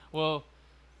 Yep. Well,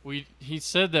 he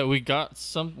said that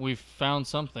we found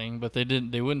something, but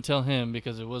they wouldn't tell him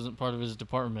because it wasn't part of his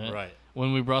department. Right.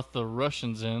 When we brought the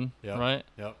Russians in, Yep. right?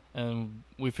 Yep. And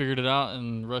we figured it out,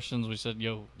 and Russians, we said,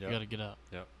 "Yo, you Yep. got to get out."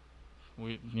 Yep.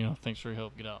 Thanks for your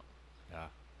help. Get out. Yeah.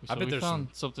 We I said, bet we there's found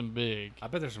something big. I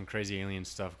bet there's some crazy alien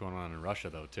stuff going on in Russia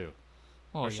though too.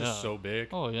 Oh Russia's yeah. so big.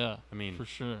 Oh yeah. I mean, For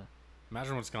sure.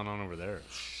 Imagine what's going on over there.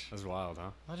 That's wild,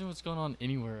 huh? Imagine what's going on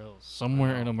anywhere else,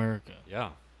 somewhere in America. Yeah.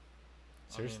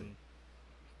 Seriously.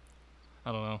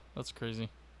 I don't know. That's crazy.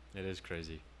 It is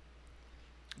crazy.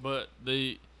 But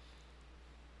I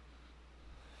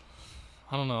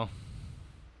don't know.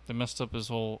 They messed up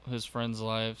his friends'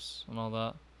 lives and all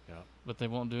that. Yeah. But they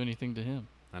won't do anything to him.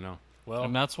 I know. Well,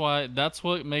 And that's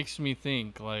what makes me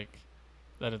think like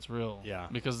that it's real. Yeah.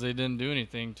 Because they didn't do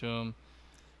anything to him.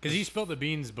 because he spilled the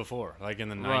beans before, like in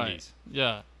the 90s. Right.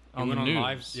 Yeah. He On went the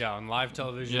on news. live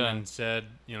television Yeah. and said,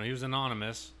 he was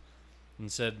anonymous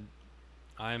and said,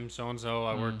 I'm so and so.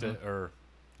 I worked at, or,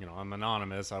 I'm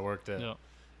anonymous. I worked at Yeah.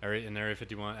 in Area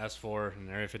 51, S4 in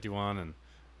Area 51, and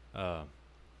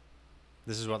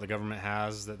this is what the government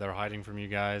has that they're hiding from you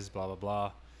guys. Blah blah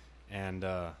blah, and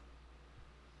the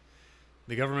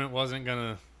government wasn't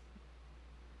gonna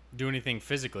do anything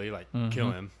physically, like kill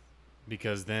Mhm. him,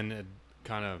 because then it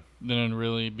kind of Then it'd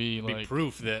really be be like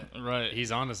proof that right.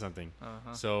 he's onto something.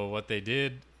 Uh-huh. So what they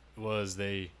did was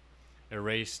they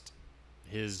erased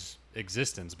his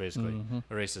existence, basically. Mhm.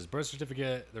 Erased his birth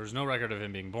certificate. There was no record of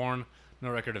him being born,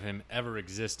 no record of him ever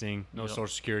existing, no Yep. social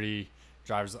security,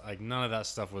 driver's, like none of that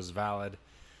stuff was valid.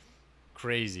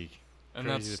 Crazy. And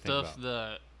Crazy that's to think stuff about.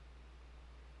 that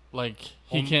like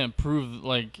he Home- can't prove.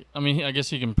 Like I mean, I guess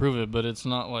he can prove it, but it's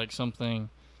not like something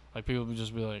like people would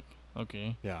just be like,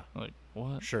 okay, Yeah, like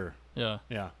what? sure. Yeah.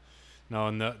 Yeah. No,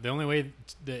 and the only way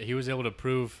that he was able to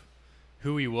prove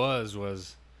who he was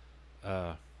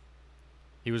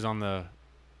he was on the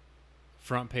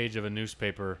front page of a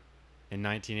newspaper in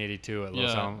 1982 at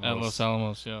Los Alamos. At Los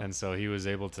Alamos, yeah. And so he was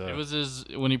able to. It was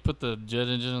when he put the jet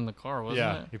engine in the car, wasn't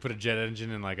yeah, it? he put a jet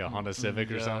engine in like a Honda Civic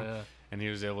or Yeah, something, yeah. and he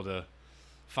was able to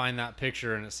find that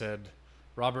picture, and it said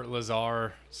Robert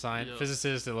Lazar, Yep.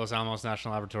 physicist at Los Alamos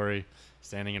National Laboratory,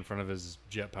 standing in front of his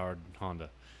jet-powered Honda,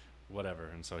 whatever.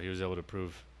 And so he was able to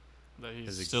prove, That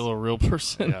he's His still a real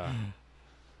person. yeah,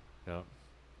 yep,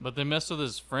 But they messed with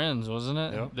his friends, wasn't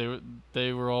it? Yep.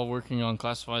 They were all working on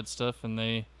classified stuff, and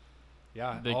they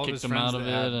yeah. They all of kicked his him friends out of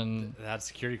that it, and had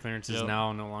security clearances Yep.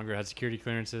 now no longer had security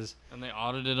clearances.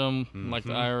 audited him like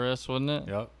the Mhm. IRS, wasn't it?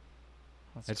 Yep,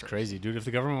 That's it's crazy, dude. If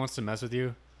the government wants to mess with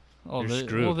you, Oh, You're they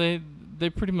screwed. well they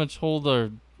pretty much hold our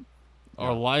Yeah.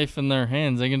 life in their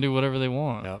hands. They can do whatever they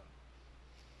want. yep,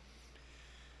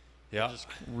 yeah. Just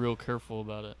real careful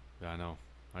about it. Yeah, I know.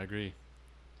 I agree.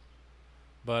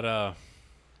 But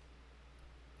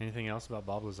anything else about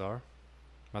Bob Lazar?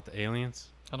 About the aliens?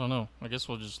 I don't know. I guess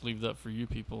we'll just leave that for you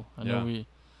people. I Yeah. know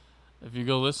if you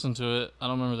go listen to it, I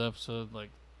don't remember the episode, like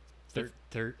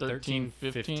 13,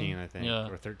 15, I think. Yeah.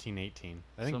 Or 13, 18.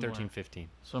 I think Somewhere. 13, 15.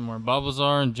 somewhere. Bob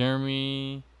Lazar and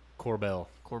Jeremy Corbell.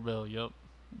 Corbell. Yep.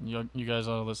 You guys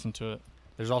ought to listen to it.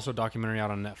 There's also a documentary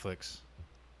out on Netflix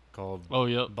called Oh,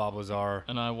 yep. Bob Lazar,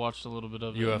 And I watched a little bit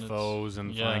of it. UFOs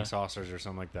and yeah. flying saucers or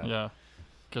something like that. Yeah.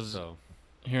 Because So,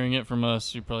 hearing it from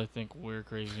us, you probably think we're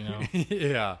crazy now.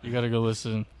 yeah. You got to go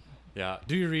listen. Yeah.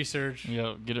 Do your research.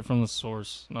 Yeah, get it from the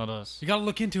source, not us. You got to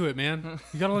look into it, man.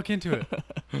 You got to look into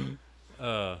it.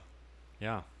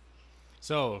 Yeah.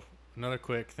 So, another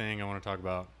quick thing I want to talk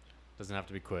about, doesn't have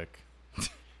to be quick,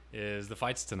 is the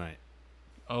fights tonight.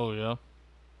 Oh, yeah.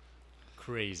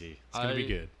 Crazy. It's going to be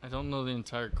good. I don't know the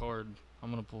entire card.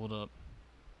 I'm going to pull it up.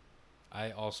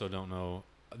 I also don't know.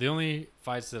 The only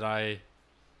fights that I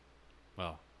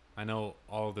know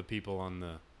all of the people on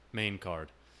the main card.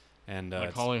 And Like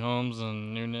it's- Holly Holmes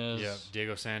and Nunez. yeah,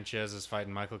 Diego Sanchez is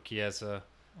fighting Michael Chiesa.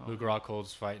 Oh. Luke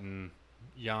Rockhold's fighting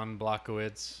Jan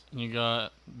Blachowicz. You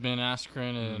got Ben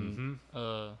Askren and,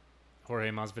 Mhm. Jorge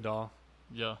Masvidal.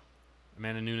 yeah.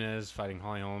 Amanda Nunes fighting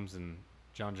Holly Holmes, and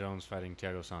John Jones fighting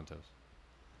Thiago Santos.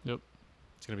 Yep.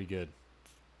 It's going to be good.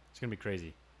 It's going to be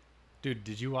crazy. Dude,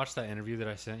 did you watch that interview that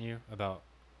I sent you about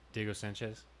Diego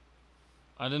Sanchez?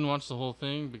 I didn't watch the whole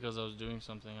thing because I was doing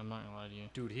something. I'm not going to lie to you.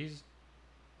 Dude, he's,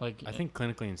 Like, I think,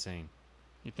 clinically insane.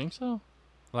 You think so?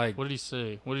 Like, What did he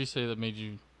say? What did he say that made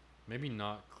you maybe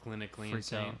not clinically freak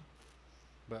insane. out?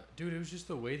 But, dude, it was just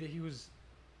the way that he was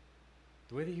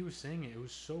saying it. It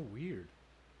was so weird.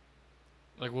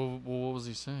 Like, what was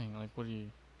he saying? Like, what do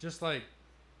you... Just like,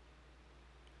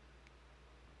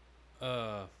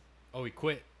 he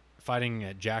quit fighting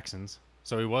at Jackson's.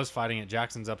 So he was fighting at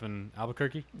Jackson's up in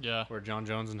Albuquerque, Yeah. where John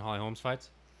Jones and Holly Holmes fights,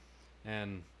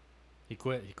 and he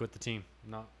quit. He quit the team.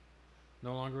 No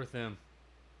longer with them.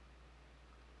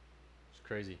 It's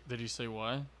crazy. Did he say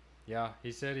why? Yeah,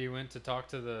 he said he went to talk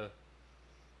to the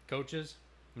coaches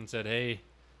and said, "Hey,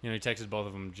 he texted both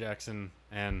of them, Jackson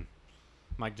and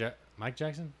Mike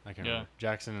Jackson. I can't Yeah. remember.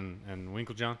 Jackson and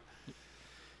Winklejohn."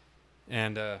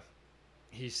 And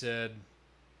he said,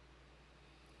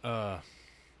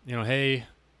 hey,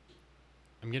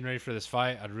 I'm getting ready for this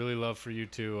fight. I'd really love for you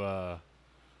to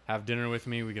have dinner with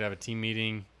me. We could have a team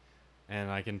meeting, and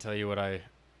I can tell you what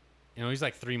he's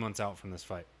like 3 months out from this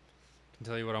fight. I can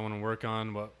tell you what I want to work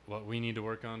on, what we need to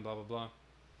work on, blah, blah, blah.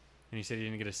 And he said he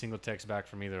didn't get a single text back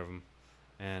from either of them.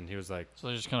 And he was like, So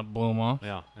they just kind of blew him off.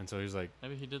 yeah. And so he was like,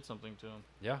 Maybe he did something to him.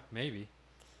 yeah, maybe.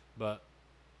 But,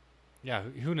 yeah,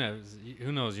 who knows?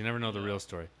 Who knows? You never know the real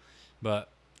story. But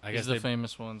I guess He's the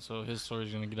famous one, so his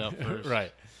story's going to get out first.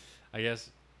 Right. I guess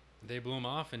they blew him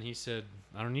off, and he said,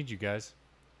 I don't need you guys.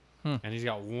 Hmm. And he's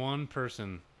got one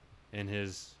person in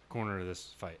his corner of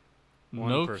this fight.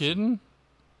 No kidding?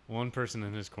 One person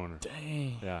in his corner.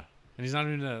 Dang. Yeah. And he's not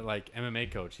even a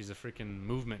MMA coach. He's a freaking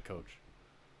movement coach.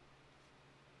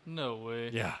 No way.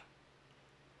 Yeah.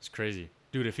 It's crazy.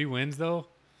 Dude, if he wins, though,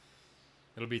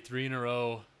 it'll be 3 in a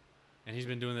row. And he's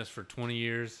been doing this for 20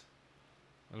 years.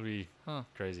 It'll be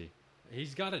crazy.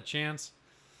 He's got a chance.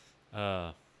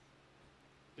 Did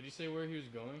he say where he was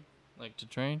going? Like to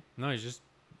train? No, he's just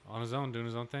on his own, doing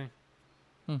his own thing.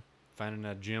 Finding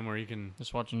that gym where he can...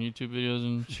 Just watching YouTube videos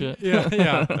and shit?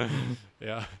 yeah.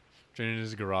 Yeah. Training in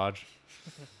his garage.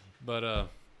 But,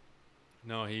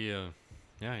 no,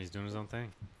 he's doing his own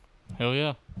thing. Hell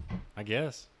yeah. I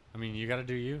guess. I mean, you got to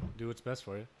do you. Do what's best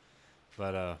for you.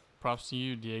 But, props to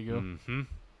you, Diego. Mm-hmm.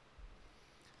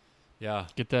 Yeah.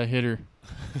 Get that hitter.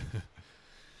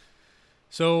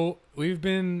 So, we've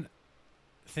been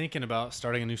thinking about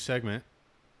starting a new segment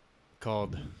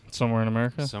called Somewhere in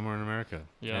America? Somewhere in America.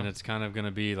 Yeah. And it's kind of going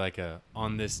to be like a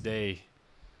on this day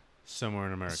somewhere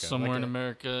in America. Somewhere in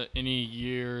America, any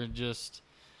year, just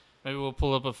maybe we'll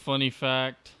pull up a funny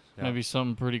fact, maybe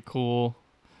something pretty cool.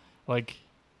 Like,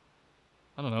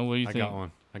 I don't know, what do you think? I got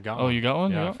one. Oh, you got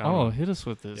one? Yeah, I found one. Hit us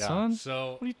with it, son.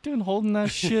 So, what are you doing holding that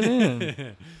shit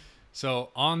in? So,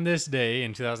 on this day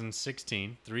in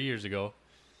 2016, 3 years ago,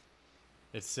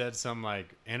 it said something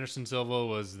like Anderson Silva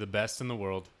was the best in the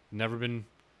world, never been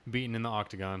beaten in the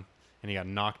octagon, and he got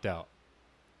knocked out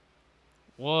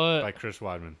What? by Chris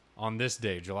Weidman on this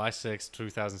day, July 6th,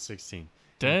 2016.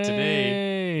 Dang. And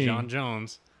today, John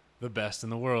Jones, the best in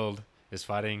the world, is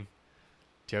fighting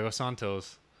Thiago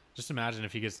Santos. Just imagine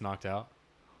if he gets knocked out.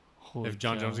 Holy If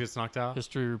John cow. Jones gets knocked out.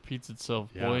 History repeats itself,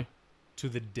 Yeah. boy. To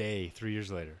the day, 3 years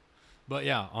later. But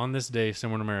yeah, on this day,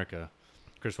 somewhere in America,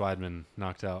 Chris Weidman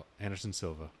knocked out Anderson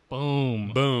Silva.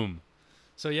 Boom. Boom.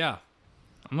 So yeah,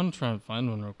 I'm going to try and find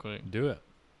one real quick. do it.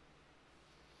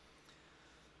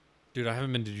 Dude, I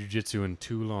haven't been to jiu-jitsu in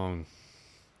too long.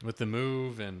 With the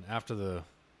move and after the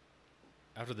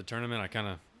tournament, I kind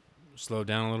of slowed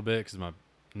down a little bit because my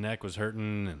neck was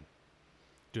hurting. And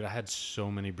dude, I had so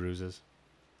many bruises.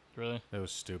 Really? It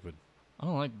was stupid. I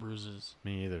don't like bruises.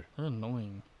 Me either. They're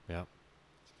annoying. Yeah.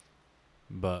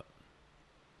 But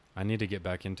I need to get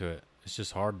back into it. It's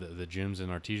just hard. The gym's in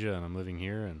Artesia, and I'm living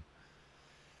here, and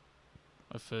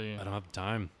I feel you. I don't have the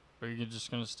time. Are you just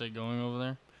going to stay going over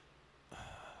there?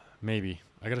 Maybe.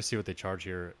 I got to see what they charge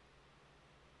here.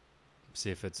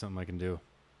 See if it's something I can do.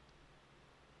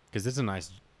 Because it's a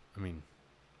nice,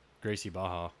 Gracie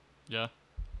Baja. Yeah.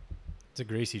 It's a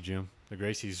Gracie gym. The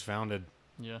Gracie's founded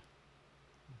Yeah.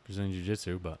 Brazilian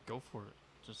Jiu-Jitsu, but Go for it.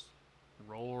 Just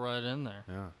roll right in there.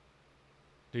 yeah.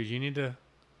 Dude, you need to,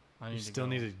 I you still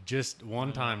need to just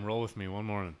one time roll with me one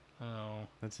morning. I know.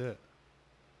 That's it.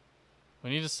 We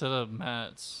need to set up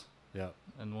mats Yeah.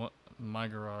 in my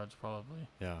garage, probably.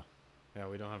 Yeah. Yeah,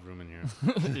 we don't have room in here.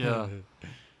 Yeah.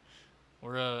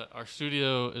 Our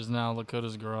studio is now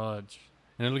Lakota's garage.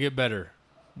 And it'll get better.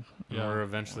 Yeah. We're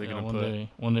eventually going to one put... day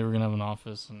we're going to have an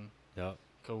office and Yep.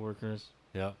 coworkers.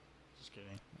 Yep. Just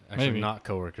kidding. Actually, Maybe. not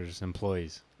coworkers,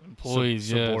 employees. Employees,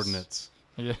 yes. Subordinates.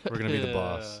 Yeah. We're going to be the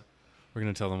boss. We're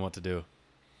going to tell them what to do.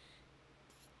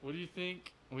 What do you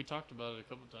think? We talked about it a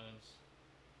couple times.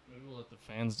 Maybe we'll let the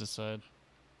fans decide.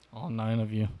 All 9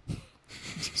 of you.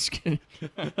 Just kidding.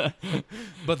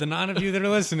 But the 9 of you that are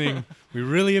listening, we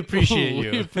really appreciate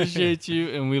you. We appreciate you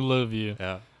and we love you.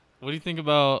 Yeah. What do you think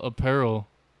about apparel?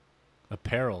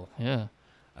 Apparel. Yeah.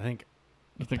 I think...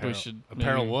 You think we should...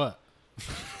 Apparel maybe, what?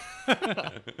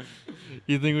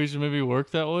 You think we should maybe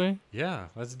work that way? Yeah,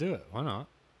 let's do it. Why not?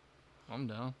 I'm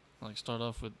down. Like start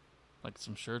off with like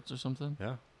some shirts or something.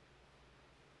 Yeah.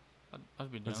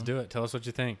 I'd be down. Let's do it. Tell us what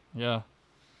you think. Yeah.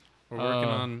 We're working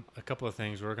on a couple of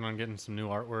things. We're working on getting some new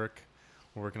artwork.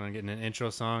 We're working on getting an intro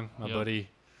song. My buddy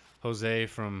Jose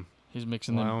from He's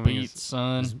mixing them Wyoming beats,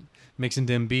 son. is mixing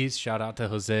them beats. Shout out to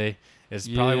Jose. It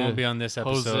probably won't be on this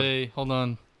episode. Jose, hold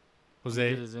on. Jose.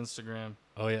 Get his Instagram.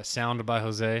 Oh yeah, Sound by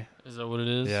Jose. Is that what it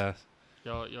is? Yeah.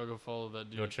 Y'all go follow that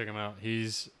dude. Go check him out.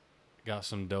 He's got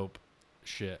some dope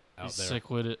shit out He's there. sick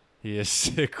with it. He is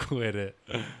sick with it.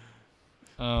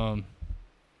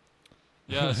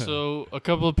 Yeah, so a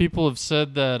couple of people have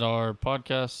said that our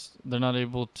podcast, they're not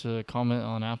able to comment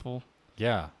on Apple.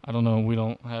 Yeah. I don't know. We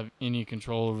don't have any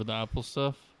control over the Apple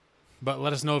stuff. But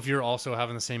let us know if you're also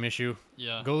having the same issue.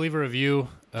 Yeah. Go leave a review.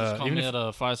 Just call even me if, at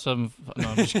a 57. No,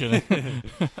 I'm just kidding.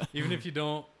 even if you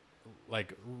don't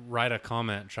like write a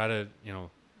comment, try to Yeah,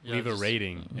 leave a just-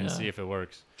 rating and yeah. see if it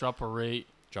works. Drop a rate.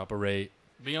 Drop a rate.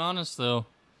 Be honest though.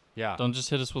 Yeah. Don't just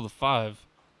hit us with a 5.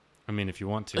 I mean, if you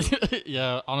want to,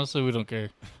 Yeah, honestly, we don't care.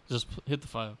 Just hit the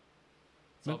 5. It's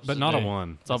but opposite not day. a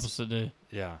 1. It's opposite day.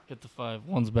 Yeah, Hit the 5.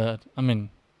 One's bad. I mean,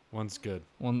 1's good.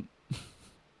 one.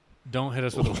 Don't hit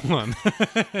us with a 1.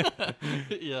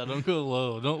 Yeah, don't go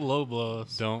low. Don't low blow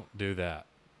us. Don't do that.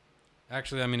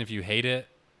 Actually, I mean, if you hate it,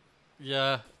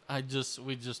 Yeah,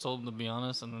 we just told them to be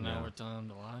honest, and then Yeah. now we're telling them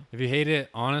to lie. if you hate it,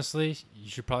 honestly, you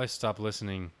should probably stop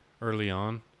listening early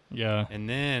on, Yeah. and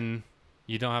then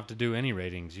you don't have to do any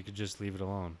ratings. You could just leave it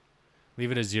alone.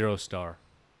 Leave it a 0 star.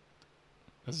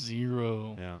 A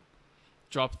 0. Yeah.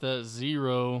 Drop that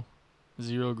 0.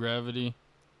 0 gravity.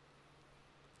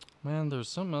 Man, there's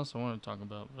something else I want to talk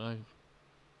about, but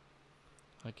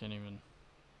I can't even.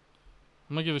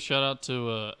 I'm gonna give a shout out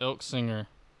to Elk Singer,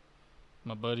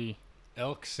 my buddy.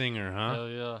 Elk Singer, huh? Hell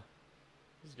yeah,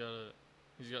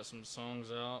 he's got some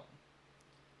songs out.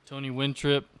 Tony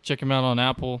Wintrip, check him out on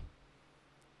Apple.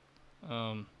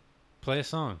 Play a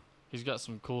song. He's got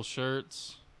some cool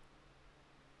shirts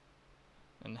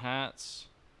and hats.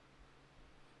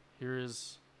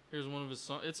 Here's one of his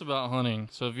songs. It's about hunting,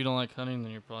 so if you don't like hunting,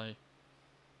 then you're probably,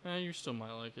 you still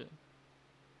might like it.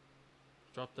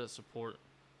 Drop that support.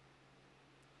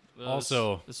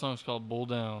 Also- this song's called "Bull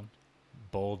Down."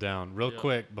 Bowl down. Real Yeah.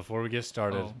 quick, before we get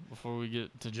started. Oh, before we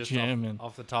get to Just jamming.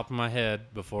 off the top of my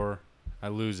head, before I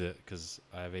lose it, because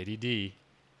I have ADD.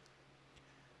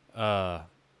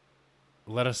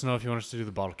 Let us know if you want us to do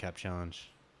the bottle cap challenge.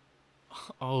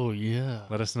 Oh yeah,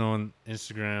 Let us know on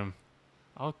Instagram.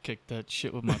 I'll kick that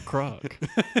shit with my croc.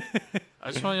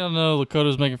 I just want y'all to know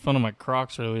Lakota's making fun of my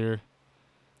Crocs earlier.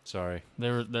 Sorry,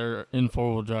 They're in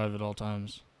 4-wheel drive at all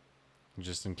times.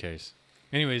 just in case.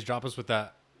 Anyways, drop us with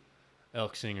that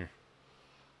Elk Singer.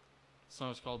 The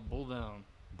song's called "Bull Down."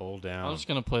 Bowl down. I'm just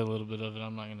gonna play a little bit of it.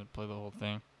 I'm not gonna play the whole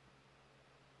thing.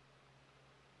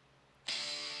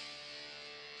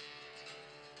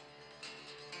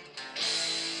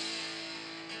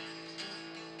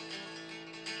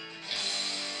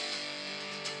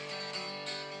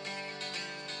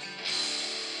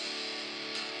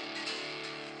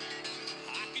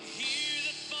 I could hear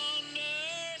the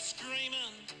thunder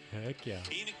screaming Heck yeah.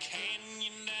 in a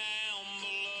canyon down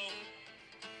below.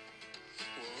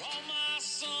 Where all my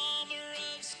summer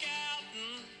of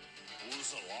scouting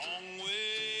was a long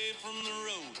way from the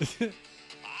road.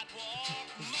 I'd walk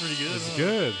Pretty good. It's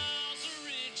good. miles of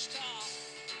ridge top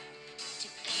to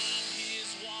find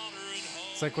his watering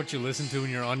hole. It's like what you listen to when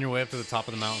you're on your way up to the top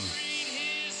of the mountain.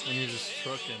 Read his And you're just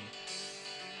trucking.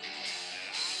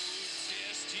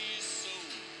 test his soul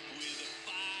with a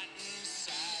fight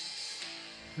inside.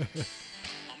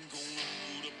 I'm gonna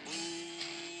put a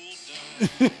bull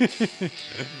down.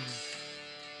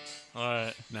 All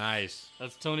right, Nice.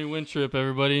 that's Tony Wintrip,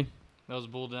 everybody. That was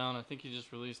 "Bull Down." I think he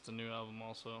just released a new album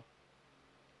also.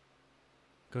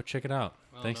 Go check it out.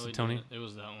 Well, Thanks no, to he Tony. didn't. It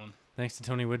was that one. Thanks to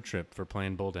Tony Woodtrip for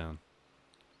playing Bowl Down.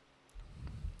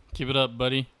 Keep it up,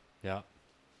 buddy. Yeah.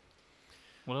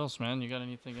 What else, man? You got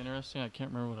anything interesting? I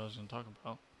can't remember what I was gonna talk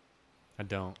about. I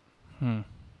don't. 4th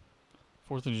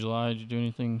of July. Did you do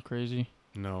anything crazy?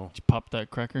 No. Did you pop that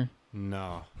cracker?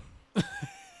 No.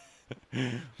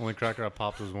 Only cracker I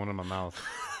popped was one in my mouth.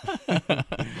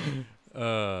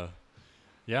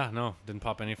 Yeah, no. Didn't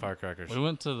pop any firecrackers. We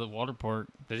went to the water park.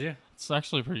 Did you? It's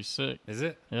actually pretty sick. Is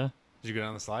it? Yeah. Did you go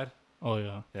down the slide? Oh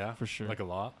yeah. Yeah. For sure. Like a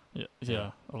lot?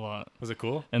 Yeah, a lot. Was it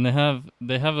cool? And they have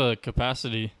a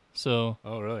capacity, so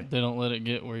Oh, really? they don't let it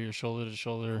get where you're shoulder to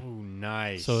shoulder. Oh,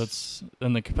 nice. So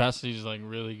the capacity is like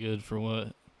really good for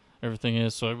what everything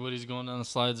is. So everybody's going down the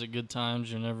slides at good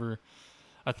times. You're never,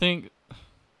 I think,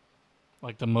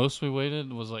 like the most we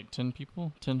waited was like 10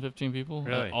 people, 10, 15 people.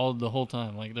 Really? All the whole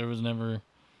time. Like the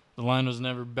line was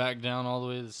never back down all the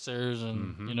way to the stairs,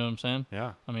 and Mhm. you know what I'm saying?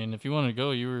 Yeah. I mean, if you wanted to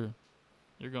go, you're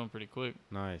going pretty quick.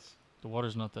 Nice. The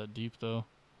water's not that deep though,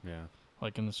 Yeah.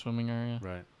 like in the swimming area.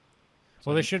 Right.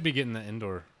 So Well, they should be getting the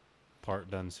indoor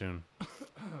part done soon.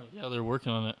 Yeah, they're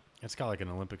working on it. It's got like an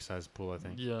Olympic-sized pool, I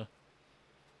think. Yeah.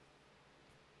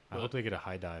 I hope they get a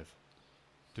high dive.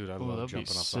 Dude, I Oh, love that'd be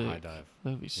jumping off the high sick. dive.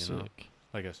 That'd be You know? sick.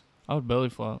 Like I would belly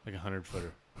flop. a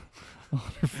 100-footer.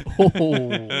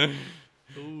 Oh.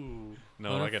 Ooh.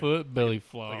 No, like a foot belly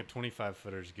flop. like a 25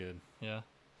 footer is good. Yeah.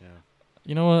 Yeah.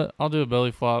 You know what? I'll do a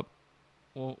belly flop.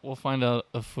 We'll find out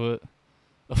a foot.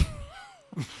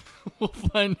 We'll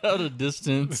find out a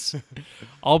distance.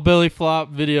 I'll belly flop,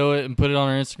 video it, and put it on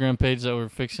our Instagram page that we're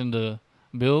fixing to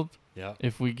build. Yeah.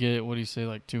 If we get, what do you say,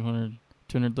 like 200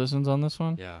 listens on this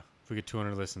one? Yeah. If we get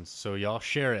 200 listens, so y'all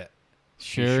share it. Be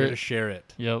Share sure it. to share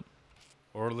it, Yep.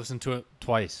 or listen to it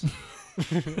twice.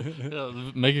 Yeah,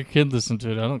 make your kid listen to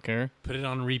it. I don't care. Put it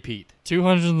on repeat.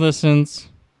 200 listens,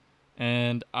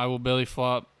 and I will belly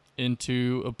flop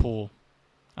into a pool.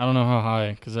 I don't know how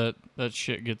high, because that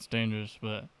shit gets dangerous,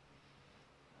 but...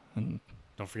 And,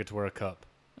 Don't forget to wear a cup.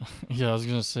 yeah, I was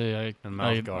going to say, And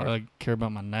mouth guard. I care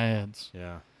about my nads.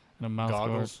 Yeah. And a mouth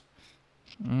Goggles?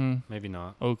 guard. Maybe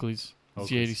not. Oakley's.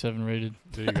 Oakley's. G87 rated.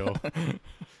 There you go.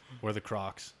 Wear the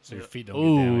Crocs so your feet don't get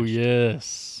Oh, damaged.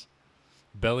 yes.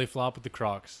 Belly flop with the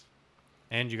Crocs.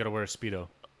 And you got to wear a Speedo.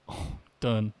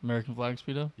 Done. American flag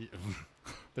speedo? Yeah.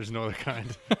 There's no other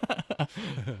kind.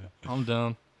 I'm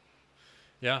down.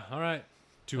 Yeah, all right.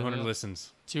 200 Yeah.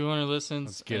 listens. 200 listens,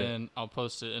 Let's get it. and I'll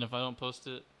post it. And if I don't post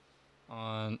it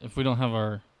if we don't have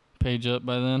our page up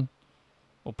by then,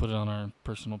 we'll put it on our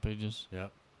personal pages.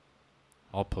 Yep.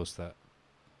 I'll post that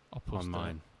I'll post on that.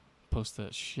 mine. Post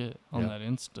that shit on Yeah. that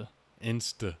Insta.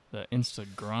 Insta. That Insta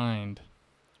grind.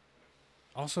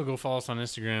 Also, go follow us on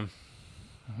Instagram.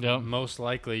 Yep. Most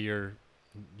likely,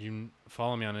 you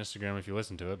follow me on Instagram if you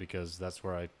listen to it, because that's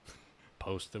where I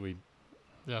post that we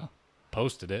Yeah.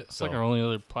 posted it. It's So like our only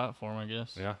other platform, I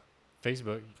guess. yeah,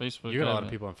 Facebook. Facebook. You got a I lot of haven't-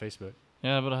 people on Facebook.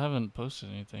 Yeah, but I haven't posted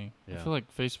anything. I Yeah. feel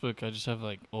like Facebook, I just have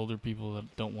like older people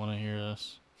that don't want to hear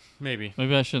us. Maybe.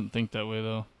 Maybe I shouldn't think that way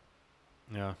though.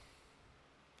 Yeah.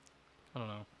 I don't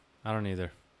know. I don't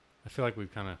either. I feel like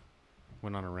we've kind of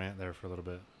went on a rant there for a little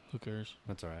bit. Who cares?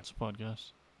 That's all right. It's a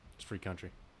podcast. It's free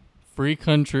country. Free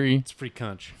country, It's free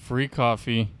country. free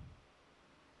coffee,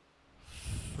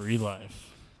 free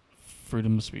life,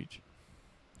 freedom of speech,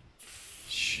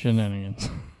 shenanigans.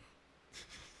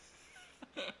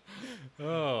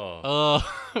 Oh.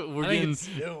 We're I think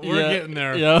getting we're getting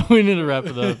there. Yeah, we need to wrap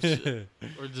it up. Shit.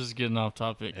 We're just getting off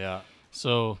topic. Yeah.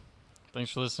 So,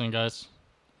 thanks for listening, guys.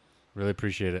 Really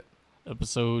appreciate it.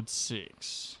 Episode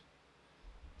 6.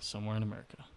 Somewhere in America.